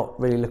sector, they're not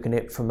really looking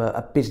at it from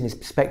a business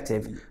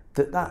perspective,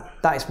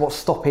 that is what's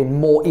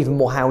stopping even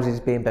more houses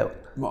being built?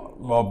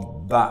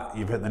 Rob, that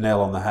you've hit the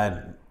nail on the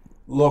head.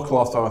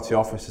 Local authority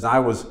officers, I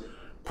was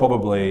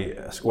probably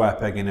a square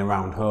peg in a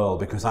round hole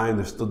because I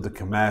understood the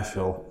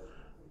commercial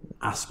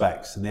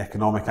aspects and the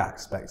economic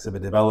aspects of a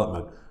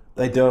development.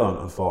 They don't,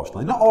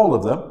 unfortunately. Not all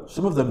of them.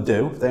 Some of them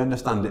do. They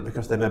understand it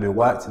because they maybe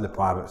worked in the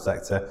private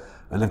sector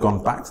and have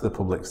gone back to the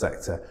public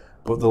sector.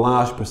 But the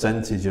large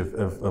percentage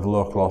of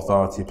local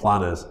authority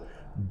planners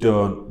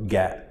don't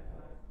get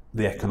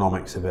the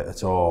economics of it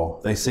at all.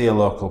 They see a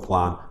local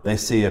plan, they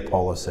see a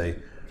policy.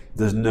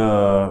 There's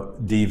no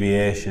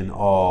deviation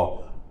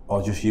or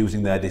just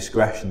using their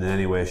discretion in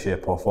any way,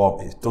 shape or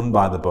form. It's done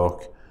by the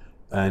book.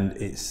 And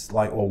it's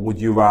like, well, would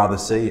you rather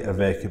see a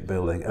vacant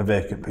building, a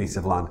vacant piece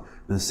of land,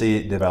 than see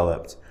it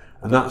developed?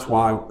 And that's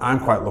why I'm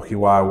quite lucky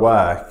where I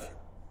work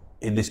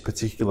in this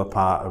particular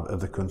part of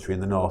the country in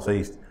the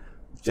northeast.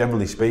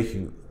 Generally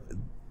speaking,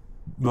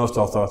 most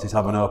authorities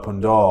have an open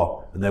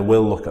door and they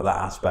will look at that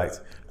aspect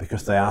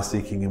because they are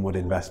seeking inward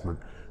investment.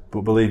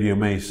 But believe you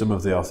me, some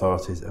of the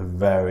authorities are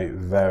very,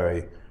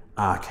 very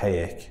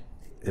archaic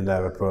in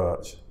their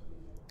approach.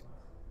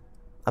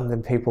 And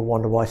then people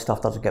wonder why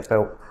stuff doesn't get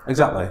built.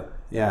 Exactly.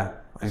 Yeah,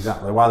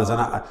 exactly. Why there's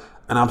an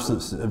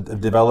absence of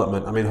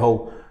development. I mean,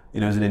 Hull,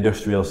 is an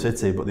industrial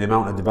city, but the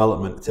amount of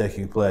development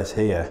taking place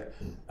here,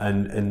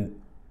 and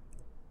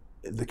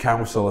the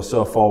council are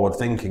so forward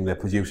thinking. They're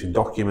producing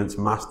documents,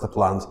 master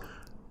plans.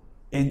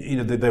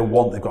 They've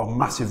got a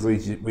massive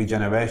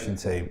regeneration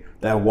team.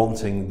 They're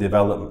wanting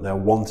development. They're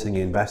wanting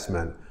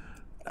investment.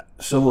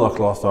 Some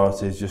local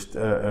authorities just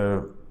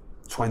are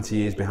 20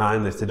 years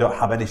behind this. They don't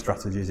have any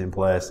strategies in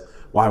place.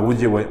 Why would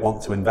you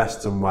want to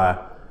invest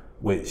somewhere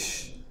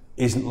which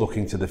isn't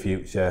looking to the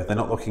future? They're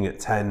not looking at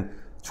 10,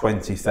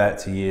 20,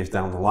 30 years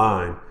down the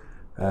line.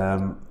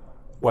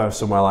 Whereas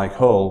somewhere like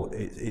Hull,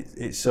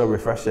 it's so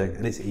refreshing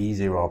and it's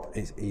easy, Rob.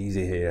 It's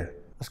easy here.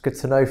 That's good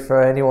to know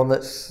for anyone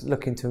that's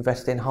looking to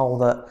invest in Hull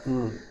that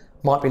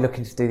might be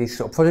looking to do these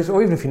sort of projects,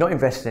 or even if you're not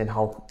investing in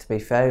Hull, to be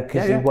fair,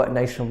 because you work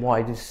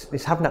nationwide,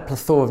 it's having that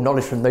plethora of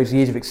knowledge from those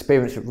years of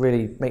experience that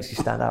really makes you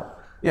stand out.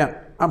 Yeah,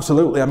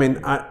 absolutely. I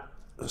mean,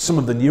 some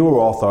of the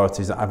newer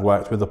authorities that I've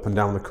worked with up and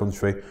down the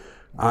country,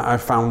 I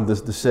found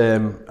the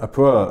same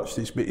approach.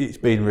 It's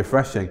been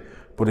refreshing.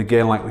 But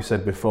again, like we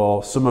said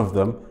before, some of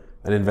them,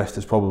 and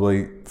investors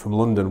probably from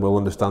London will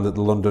understand that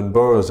the London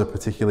boroughs are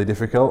particularly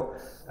difficult.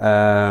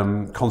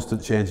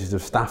 Constant changes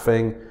of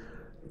staffing,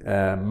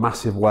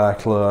 massive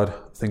workload,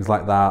 things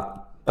like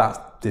that. That's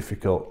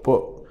difficult.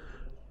 But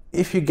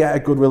if you get a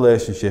good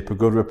relationship, a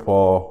good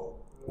rapport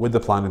with the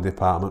planning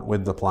department,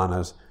 with the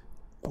planners,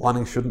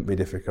 planning shouldn't be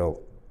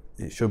difficult.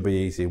 It should be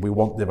easy. We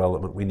want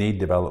development. We need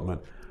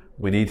development.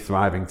 We need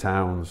thriving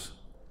towns,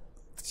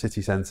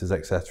 city centres,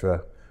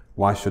 etc.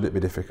 Why should it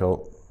be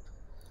difficult?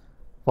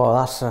 Well,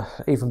 that's an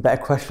even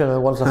better question than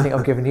the ones I think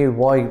I've given you.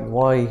 Why?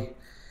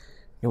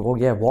 Well,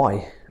 yeah,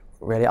 why?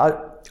 Really, I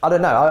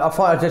don't know.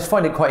 I just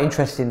find it quite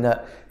interesting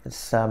that there's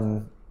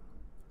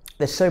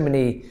so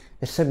many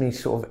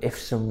sort of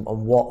ifs and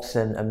whats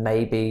and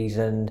maybes,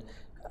 and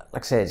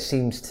like I said, it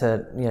seems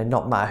to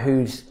not matter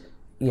who's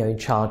in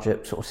charge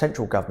of sort of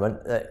central government.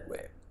 At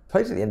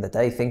the end of the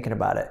day, thinking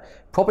about it,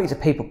 property's a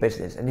people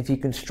business, and if you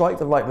can strike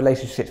the right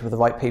relationships with the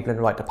right people in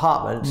the right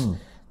departments,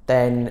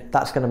 then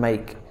that's going to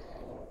make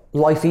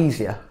life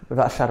easier,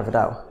 without a shadow of a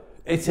doubt.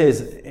 It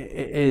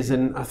is,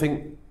 and I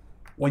think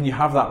when you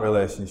have that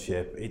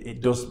relationship,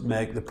 it does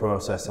make the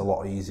process a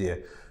lot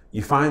easier.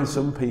 You find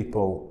some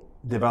people,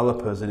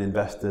 developers and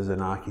investors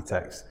and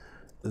architects,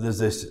 there's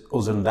this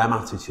us and them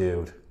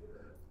attitude.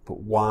 But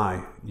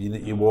why?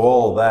 You were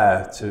all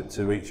there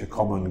to reach a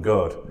common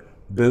good,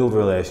 build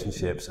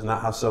relationships, and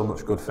that has so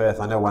much good faith.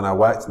 I know when I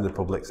worked in the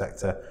public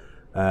sector,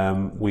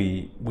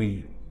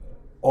 we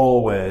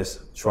always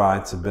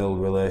tried to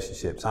build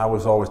relationships. I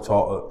was always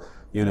taught at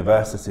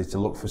university to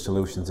look for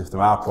solutions if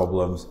there are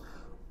problems,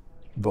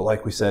 but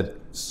like we said,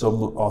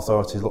 some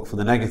authorities look for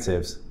the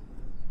negatives.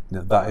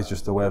 That is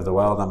just the way of the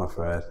world, I'm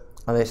afraid.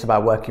 And it's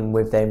about working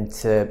with them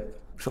to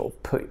sort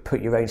of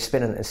put your own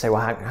spin on it and say,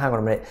 well, hang on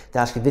a minute, they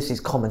ask you, this is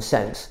common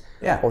sense,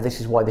 or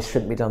this is why this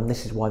shouldn't be done,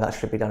 this is why that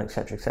should be done,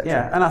 etc., etc.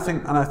 Yeah, and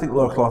I think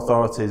local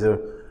authorities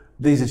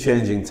these are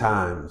changing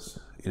times.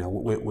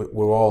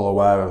 We're all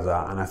aware of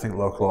that, and I think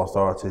local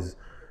authorities,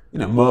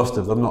 most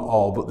of them, not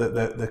all, but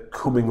they're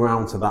coming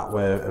round to that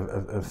way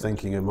of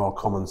thinking, a more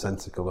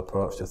commonsensical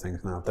approach to things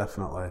now,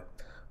 definitely.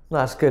 No,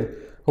 that's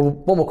good. Well,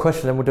 one more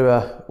question, then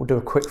we'll do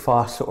a quick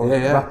fire sort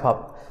of wrap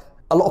up.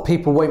 A lot of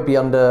people won't be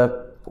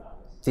under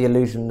the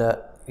illusion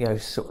that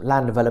sort of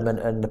land development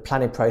and the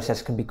planning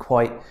process can be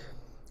quite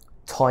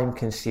time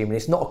consuming.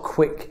 It's not a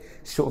quick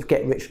sort of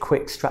get rich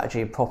quick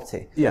strategy in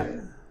property. Yeah.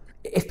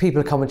 If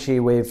people are coming to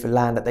you with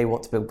land that they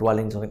want to build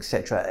dwellings on,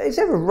 etc., is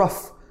there a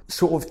rough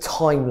sort of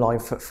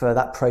timeline for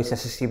that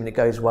process, assuming it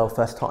goes well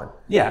first time?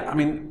 Yeah, I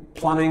mean,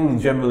 planning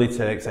generally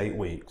takes 8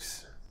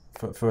 weeks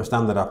for a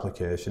standard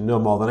application, no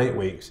more than 8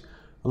 weeks,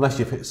 unless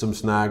you've hit some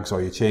snags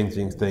or you're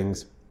changing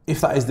things.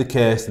 If that is the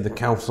case, then the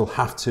council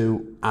have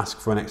to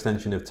ask for an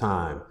extension of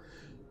time.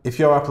 If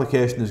your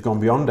application has gone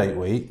beyond 8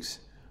 weeks,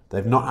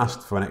 they've not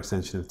asked for an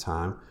extension of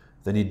time,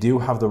 then you do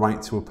have the right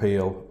to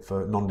appeal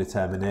for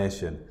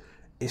non-determination.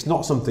 It's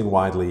not something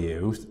widely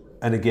used,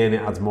 and again,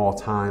 it adds more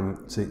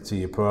time to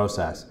your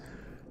process.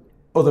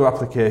 Other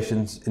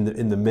applications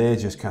in the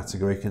majors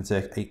category can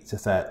take 8 to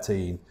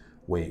 13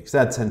 weeks.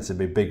 They tend to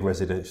be big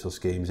residential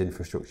schemes,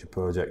 infrastructure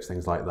projects,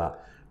 things like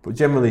that. But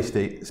generally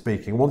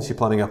speaking, once your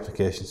planning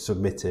application is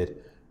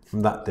submitted,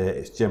 from that date,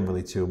 it's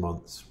generally 2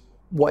 months.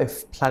 What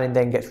if planning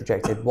then gets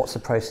rejected? What's the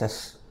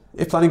process?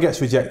 If planning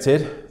gets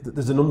rejected,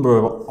 there's a number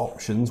of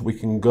options. We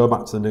can go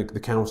back to the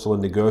council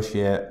and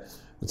negotiate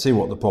and see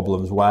what the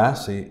problems were,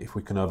 see if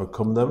we can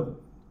overcome them,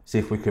 see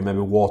if we can maybe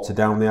water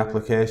down the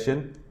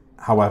application.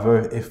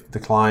 However, if the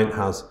client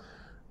has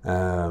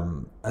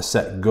a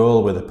set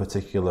goal with a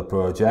particular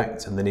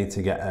project and they need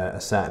to get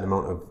a certain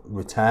amount of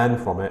return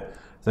from it,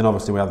 then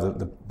obviously we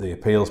have the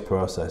appeals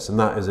process, and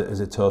that is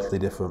a totally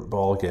different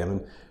ballgame.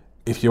 And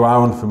if you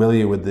are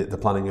unfamiliar with the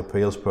planning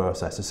appeals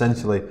process,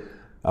 essentially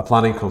a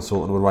planning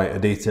consultant would write a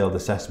detailed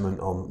assessment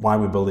on why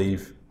we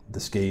believe the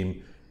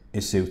scheme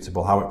is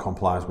suitable, how it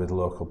complies with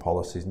local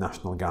policies,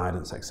 national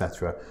guidance,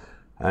 etc.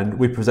 And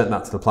we present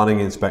that to the planning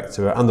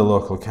inspector and the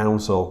local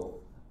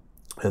council.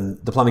 And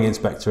the planning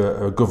inspector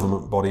are a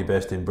government body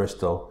based in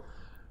Bristol.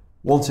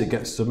 Once it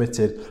gets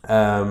submitted,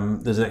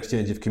 there's an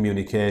exchange of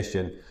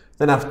communication.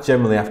 Then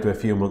generally after a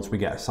few months we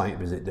get a site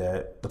visit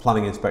date. The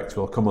planning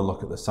inspector will come and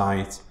look at the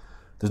site.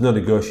 There's no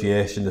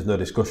negotiation, there's no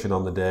discussion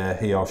on the day.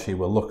 He or she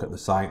will look at the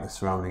site, the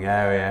surrounding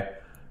area,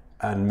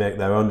 and make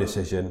their own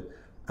decision.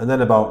 And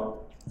then about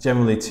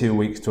generally 2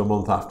 weeks to a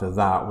month after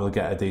that, we'll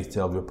get a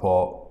detailed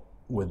report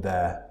with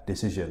their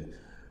decision.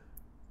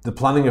 The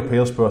planning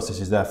appeals process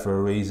is there for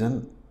a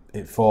reason.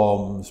 It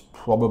forms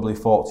probably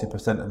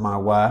 40% of my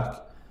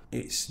work.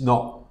 It's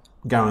not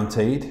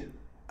guaranteed,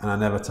 and I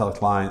never tell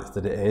clients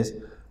that it is.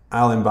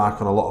 I'll embark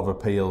on a lot of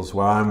appeals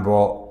where I'm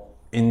brought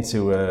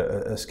into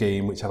a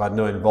scheme which I've had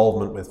no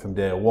involvement with from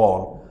day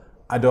one.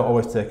 I don't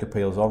always take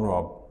appeals on,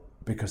 Rob,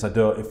 because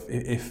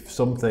if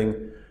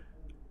something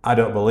I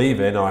don't believe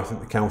in, or I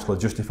think the council are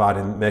justified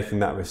in making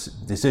that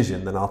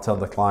decision, then I'll tell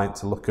the client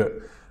to look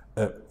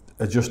at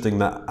adjusting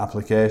that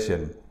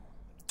application.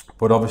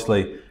 But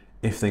obviously,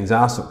 if things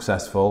are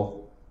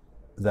successful,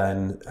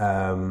 then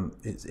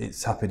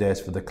it's happy days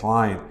for the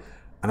client.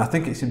 And I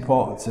think it's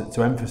important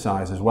to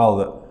emphasise as well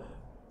that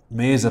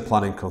me as a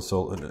planning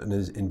consultant and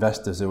as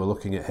investors who are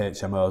looking at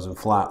HMOs and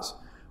flats,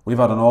 we've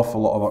had an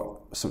awful lot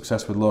of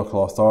success with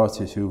local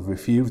authorities who've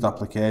refused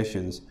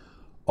applications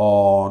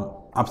on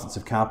absence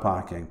of car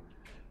parking.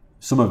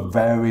 Some are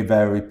very,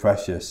 very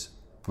precious,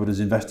 but as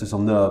investors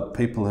will know,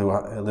 people who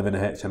live in a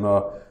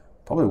HMO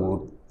probably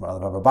would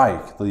rather have a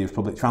bike. They'll use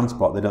public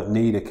transport, they don't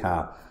need a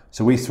car.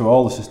 So we throw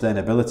all the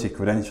sustainability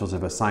credentials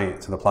of a site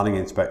to the planning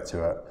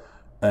inspectorate,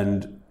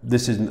 and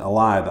this isn't a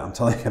lie that I'm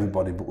telling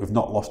everybody, but we've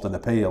not lost an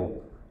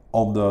appeal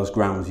on those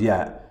grounds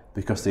yet,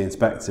 because the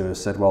inspector has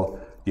said, well,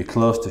 you're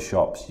close to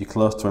shops, you're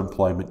close to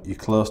employment, you're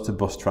close to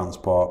bus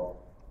transport,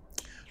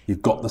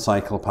 you've got the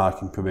cycle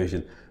parking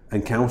provision,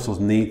 and councils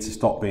need to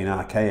stop being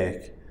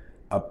archaic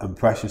and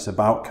precious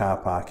about car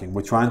parking.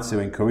 We're trying to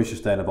encourage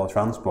sustainable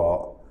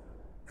transport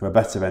for a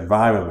better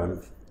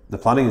environment. The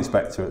planning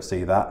inspectorate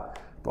see that,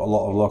 but a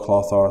lot of local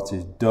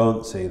authorities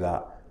don't see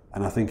that.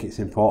 And I think it's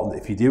important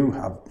that if you do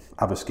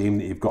have a scheme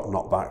that you've got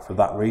knocked back for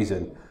that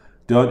reason,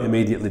 don't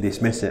immediately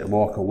dismiss it and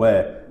walk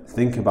away.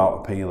 Think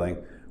about appealing.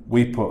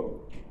 We put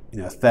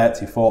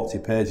 30, 40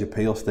 page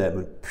appeal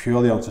statement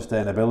purely on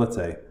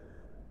sustainability.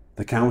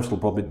 The council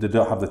they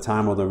don't have the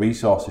time or the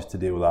resources to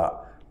do that.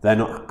 They're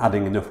not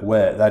adding enough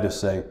weight. They're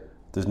just saying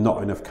there's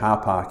not enough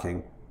car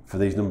parking for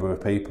these number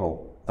of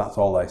people. That's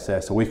all they say.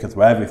 So we can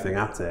throw everything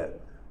at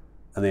it.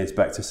 And the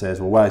inspector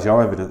says, well, where's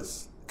your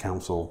evidence,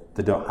 council?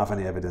 They don't have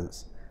any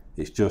evidence.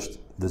 It's just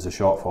there's a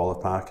shortfall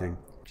of parking.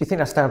 Do you think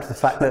that's down to the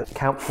fact that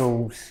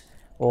councils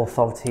or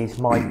authorities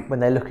might, when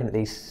they're looking at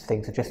these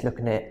things, are just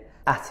looking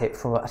at it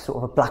from a sort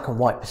of a black and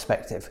white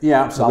perspective?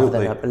 Yeah,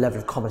 absolutely. Rather than a level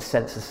of common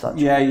sense as such.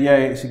 Yeah.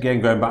 It's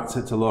again going back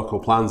to local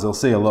plans. They'll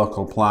see a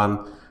local plan.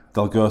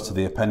 They'll go to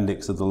the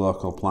appendix of the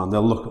local plan.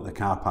 They'll look at the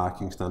car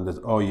parking standards.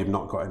 Oh, you've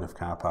not got enough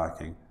car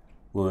parking.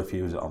 We'll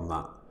refuse it on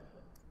that.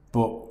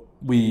 But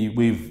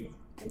the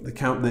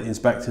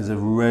inspectors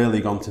have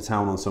really gone to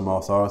town on some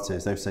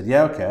authorities. They've said,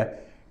 yeah, okay,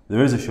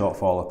 there is a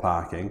shortfall of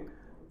parking,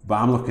 but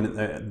I'm looking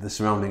at the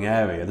surrounding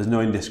area. There's no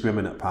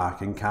indiscriminate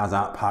parking. Cars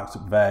aren't parked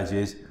up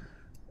verges.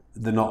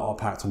 They're not all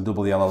parked on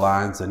double yellow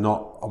lines. They're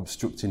not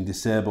obstructing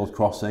disabled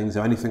crossings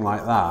or anything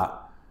like that.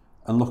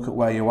 And look at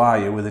where you are.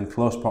 You're within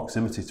close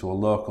proximity to a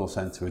local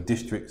centre, a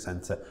district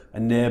centre, a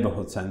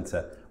neighbourhood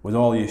centre, with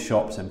all your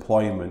shops,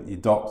 employment, your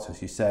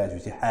doctors, your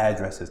surgeries, your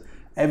hairdressers,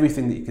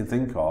 everything that you can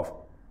think of.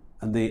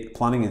 And the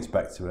planning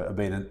inspectorate are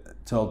being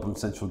told from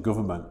central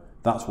government,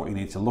 that's what you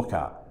need to look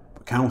at.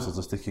 But councils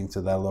are sticking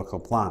to their local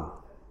plan.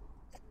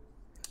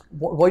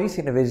 Why do you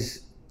think there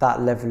is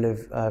that level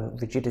of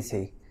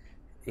rigidity?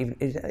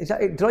 Did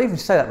I even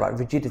say that right?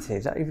 Rigidity,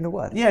 is that even a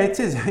word? Yeah, it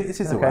is. It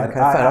is a word. Okay,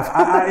 fair enough.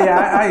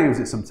 I use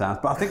it sometimes,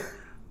 but I think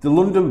the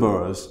London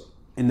boroughs,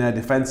 in their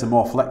defence, are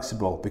more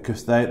flexible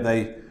because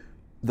they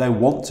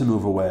want to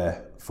move away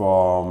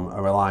from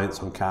a reliance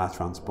on car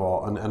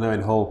transport. And I know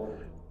in Hull,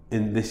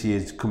 in this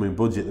year's coming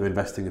budget, they're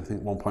investing, I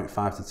think, £1.5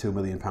 to £2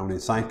 million in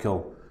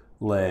cycle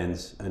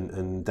lanes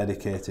and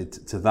dedicated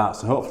to that.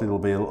 So hopefully there'll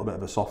be a little bit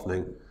of a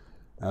softening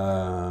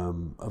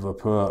of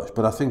approach.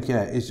 But I think,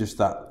 yeah, it's just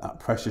that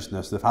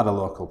preciousness. They've had a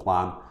local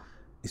plan.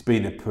 It's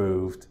been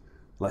approved.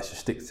 Let's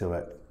just stick to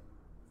it.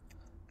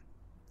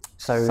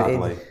 So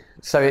sadly.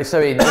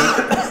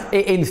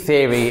 In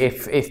theory,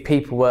 if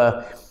people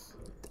were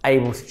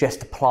able to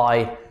just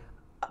apply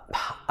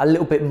a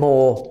little bit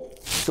more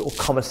sort of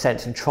common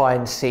sense and try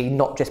and see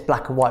not just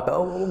black and white, but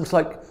almost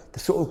like the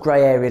sort of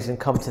grey areas and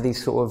come to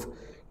these sort of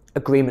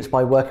agreements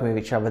by working with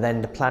each other,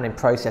 then the planning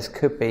process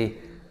could be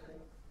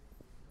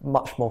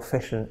much more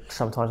efficient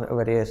sometimes than it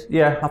already is.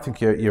 Yeah, I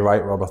think you're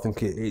right, Rob. I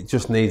think it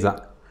just needs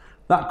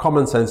that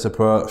common sense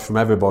approach from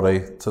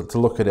everybody to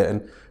look at it.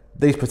 And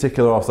these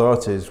particular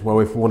authorities, where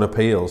we've won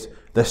appeals,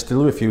 they're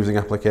still refusing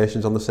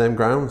applications on the same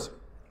grounds.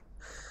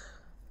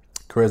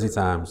 Crazy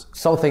times.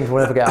 Some things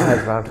we'll never get our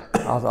heads around,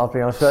 I'll be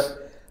honest.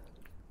 But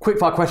quick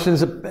fire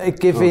questions.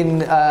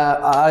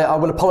 I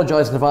will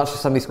apologise in advance for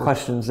some of these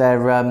questions. They're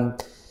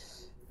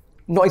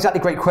not exactly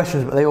great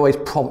questions, but they always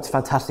prompt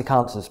fantastic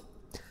answers.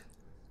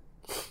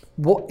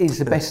 What is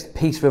the best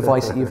piece of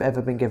advice that you've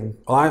ever been given?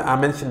 Well, I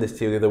mentioned this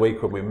to you the other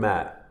week when we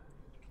met.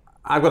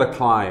 I've got a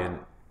client,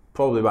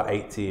 probably about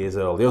 80 years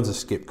old. He owns a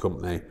skip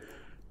company.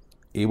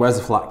 He wears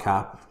a flat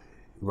cap,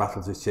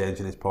 rattles his change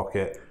in his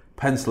pocket,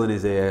 pencil in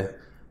his ear,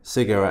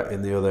 cigarette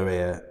in the other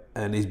ear,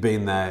 and he's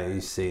been there,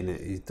 he's seen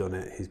it, he's done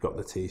it, he's got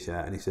the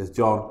t-shirt, and he says,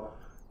 John,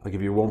 I'll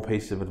give you one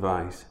piece of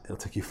advice. It'll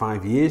take you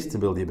 5 years to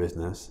build your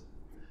business,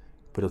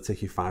 but it'll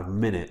take you 5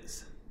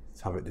 minutes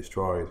to have it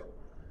destroyed.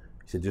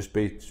 He said, just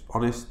be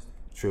honest,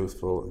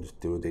 truthful, and just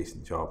do a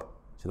decent job.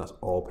 So that's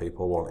all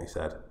people want, he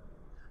said.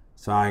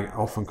 So I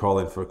often call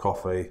in for a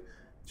coffee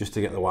just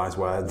to get the wise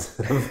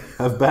words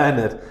of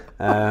Bernard.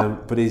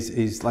 But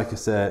he's like I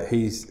say,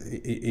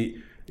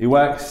 he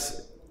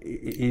works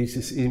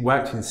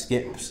in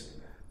skips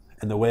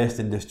in the waste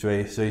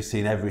industry, so he's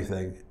seen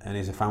everything, and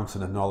he's a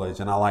fountain of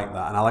knowledge, and I like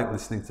that. And I like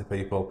listening to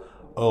people,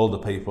 older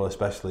people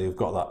especially, who've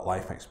got that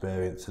life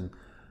experience. And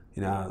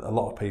you know, a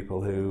lot of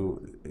people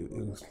who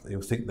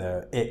think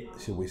they're it,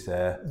 should we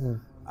say.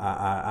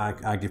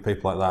 I give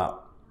people like that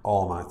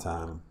all my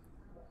time.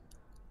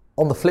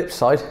 On the flip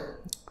side,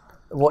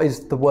 what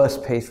is the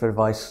worst piece of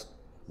advice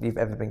you've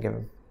ever been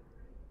given?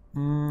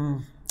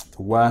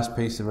 The worst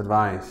piece of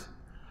advice?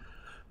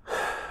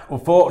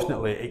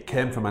 Unfortunately, it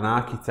came from an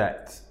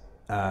architect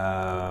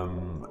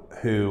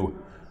who,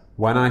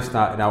 when I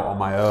started out on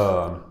my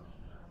own,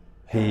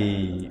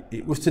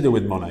 it was to do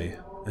with money,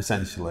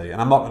 essentially.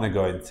 And I'm not going to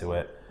go into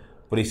it,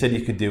 but he said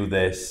you could do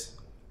this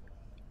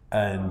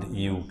and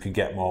you could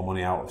get more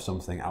money out of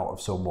something, out of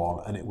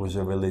someone, and it was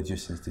a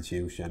religious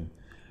institution.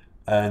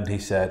 And he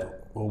said,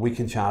 well, we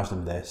can charge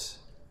them this,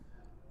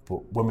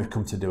 but when we've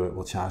come to do it,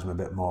 we'll charge them a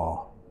bit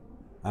more.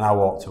 And I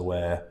walked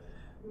away.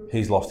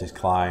 He's lost his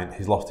client,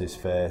 he's lost his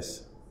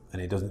face,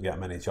 and he doesn't get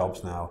many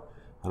jobs now.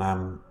 And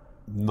I'm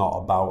not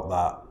about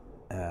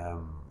that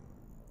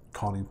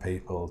conning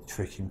people,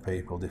 tricking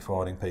people,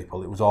 defrauding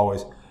people. It was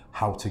always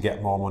how to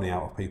get more money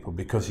out of people.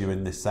 Because you're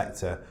in this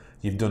sector,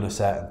 you've done a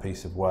certain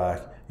piece of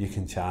work, you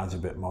can charge a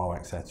bit more,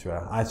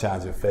 etc. I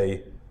charge a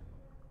fee.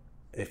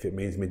 If it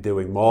means me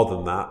doing more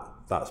than that,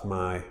 that's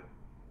my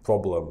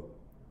problem.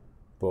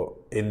 But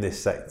in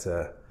this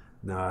sector,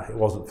 no, it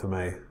wasn't for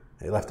me.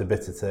 It left a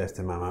bitter taste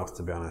in my mouth,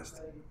 to be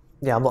honest.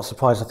 Yeah, I'm not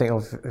surprised. I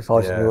think if I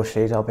was in your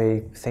shoes, I'll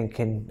be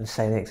thinking and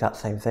saying the exact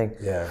same thing.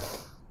 Yeah.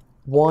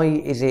 Why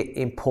is it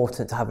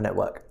important to have a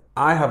network?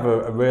 I have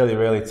a really,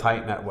 really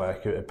tight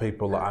network of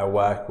people that I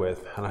work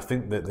with, and I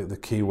think that the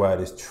key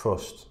word is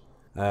trust.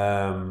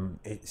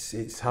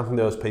 It's having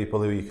those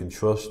people who you can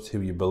trust,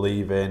 who you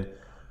believe in,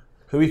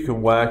 who you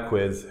can work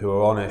with, who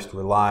are honest,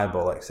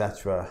 reliable,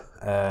 etc.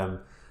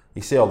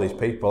 You see all these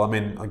people. I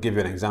mean, I'll give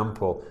you an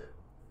example.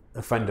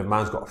 A friend of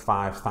mine's got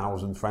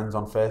 5,000 friends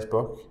on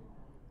Facebook.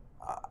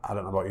 I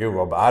don't know about you,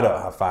 Rob, but I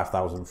don't have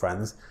 5,000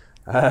 friends.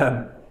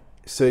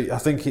 So I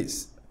think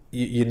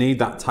you need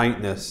that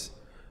tightness.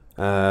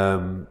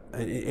 And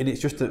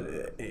it's just,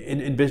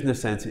 in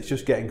business sense, it's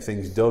just getting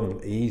things done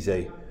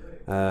easy.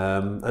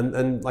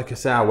 And like I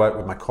say, I work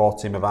with my core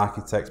team of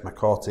architects, my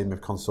core team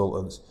of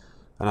consultants,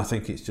 and I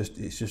think it's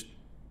just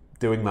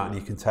doing that, and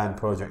you can turn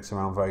projects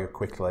around very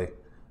quickly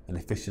and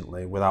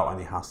efficiently without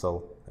any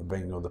hassle and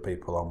bringing other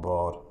people on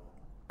board.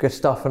 Good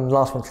stuff. And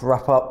last one to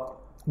wrap up.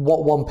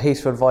 What one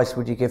piece of advice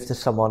would you give to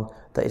someone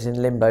that is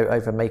in limbo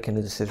over making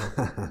a decision?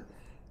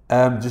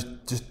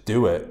 Just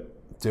do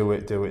it. Do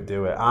it.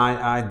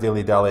 I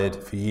dilly-dallied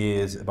for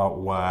years about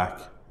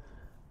work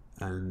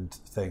and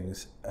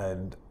things,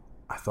 and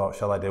I thought,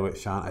 shall I do it,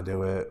 shan't I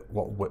do it?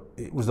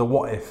 It was the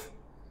what if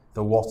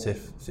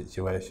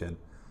situation.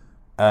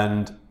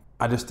 And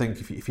I just think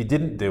if you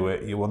didn't do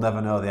it, you will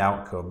never know the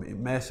outcome. It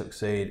may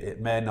succeed,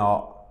 it may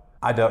not,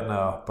 I don't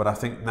know. But I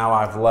think now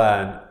I've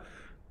learned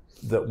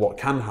that what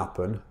can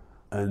happen,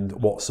 and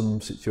what some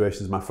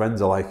situations my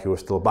friends are like who are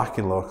still back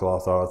in local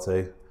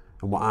authority,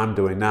 and what I'm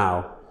doing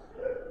now.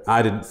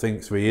 I didn't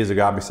think 3 years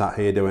ago I'd be sat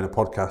here doing a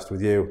podcast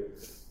with you,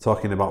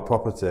 talking about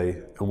property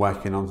and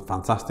working on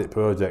fantastic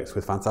projects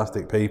with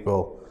fantastic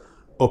people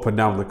up and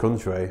down the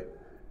country.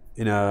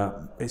 You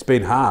know, it's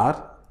been hard.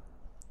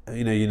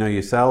 You know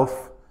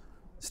yourself,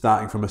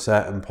 starting from a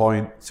certain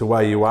point to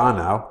where you are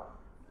now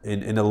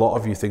in a lot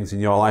of your things in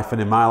your life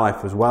and in my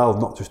life as well,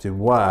 not just in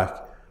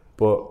work,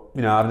 but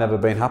you know, I've never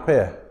been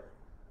happier.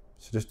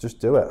 So just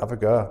do it, have a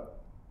go.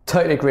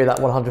 Totally agree with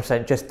that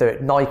 100%. Just do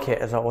it. Nike it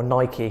as well, or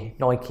Nike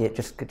it.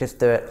 Just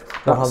do it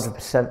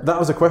 100%. That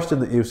was a question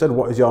that you said.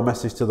 What is your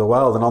message to the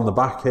world? And on the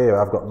back here,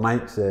 I've got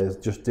Nike says,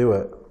 just do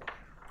it.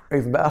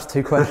 Even better. That's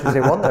two questions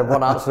in one. There,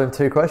 one answer and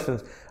two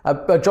questions.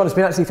 John, it's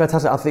been absolutely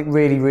fantastic. I think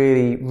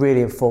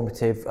really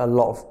informative. A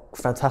lot of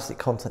fantastic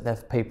content there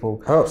for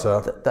people. I hope so.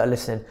 that are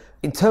listening.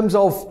 In terms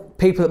of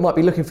people that might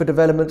be looking for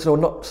developments or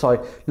not,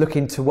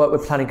 looking to work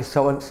with planning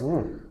consultants.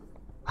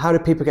 How do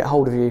people get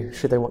hold of you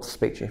should they want to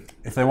speak to you?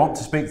 If they want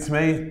to speak to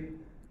me,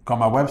 go on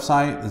my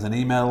website, there's an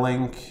email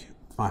link,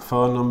 my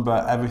phone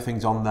number,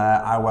 everything's on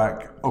there. I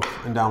work up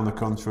and down the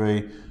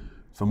country,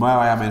 from where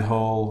I am in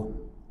Hull,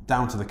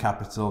 down to the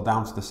capital,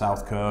 down to the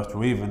south coast.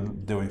 We're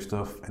even doing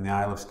stuff in the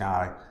Isle of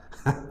Skye.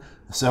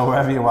 So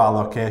wherever you are,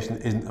 location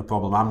isn't a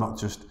problem. I'm not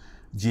just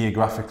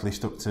geographically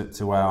stuck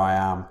to where I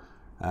am,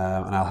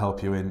 and I'll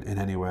help you in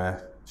any way,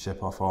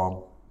 shape or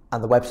form.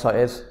 And the website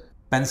is?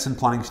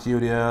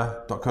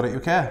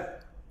 bensonplanningstudio.co.uk.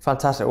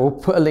 Fantastic. We'll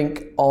put a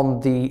link on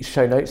the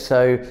show notes.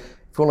 So if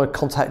you want to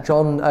contact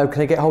John,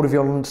 can I get hold of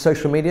you on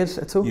social medias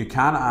at all? You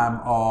can.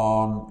 I'm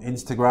on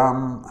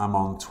Instagram, I'm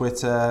on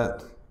Twitter,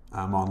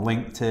 I'm on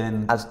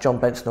LinkedIn. As John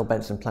Benson or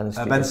Benson Planning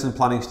Studio? Benson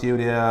Planning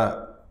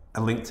Studio,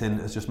 and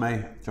LinkedIn is just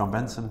me, John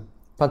Benson.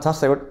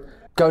 Fantastic.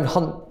 Go and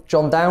hunt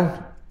John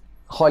down.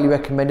 Highly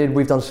recommended.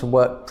 We've done some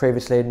work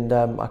previously, and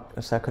I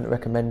couldn't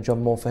recommend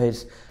John more for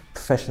his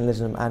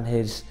professionalism and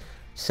his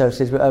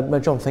services.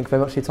 John, thank you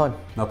very much for your time.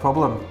 No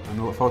problem, and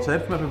I look forward to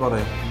hearing from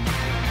everybody.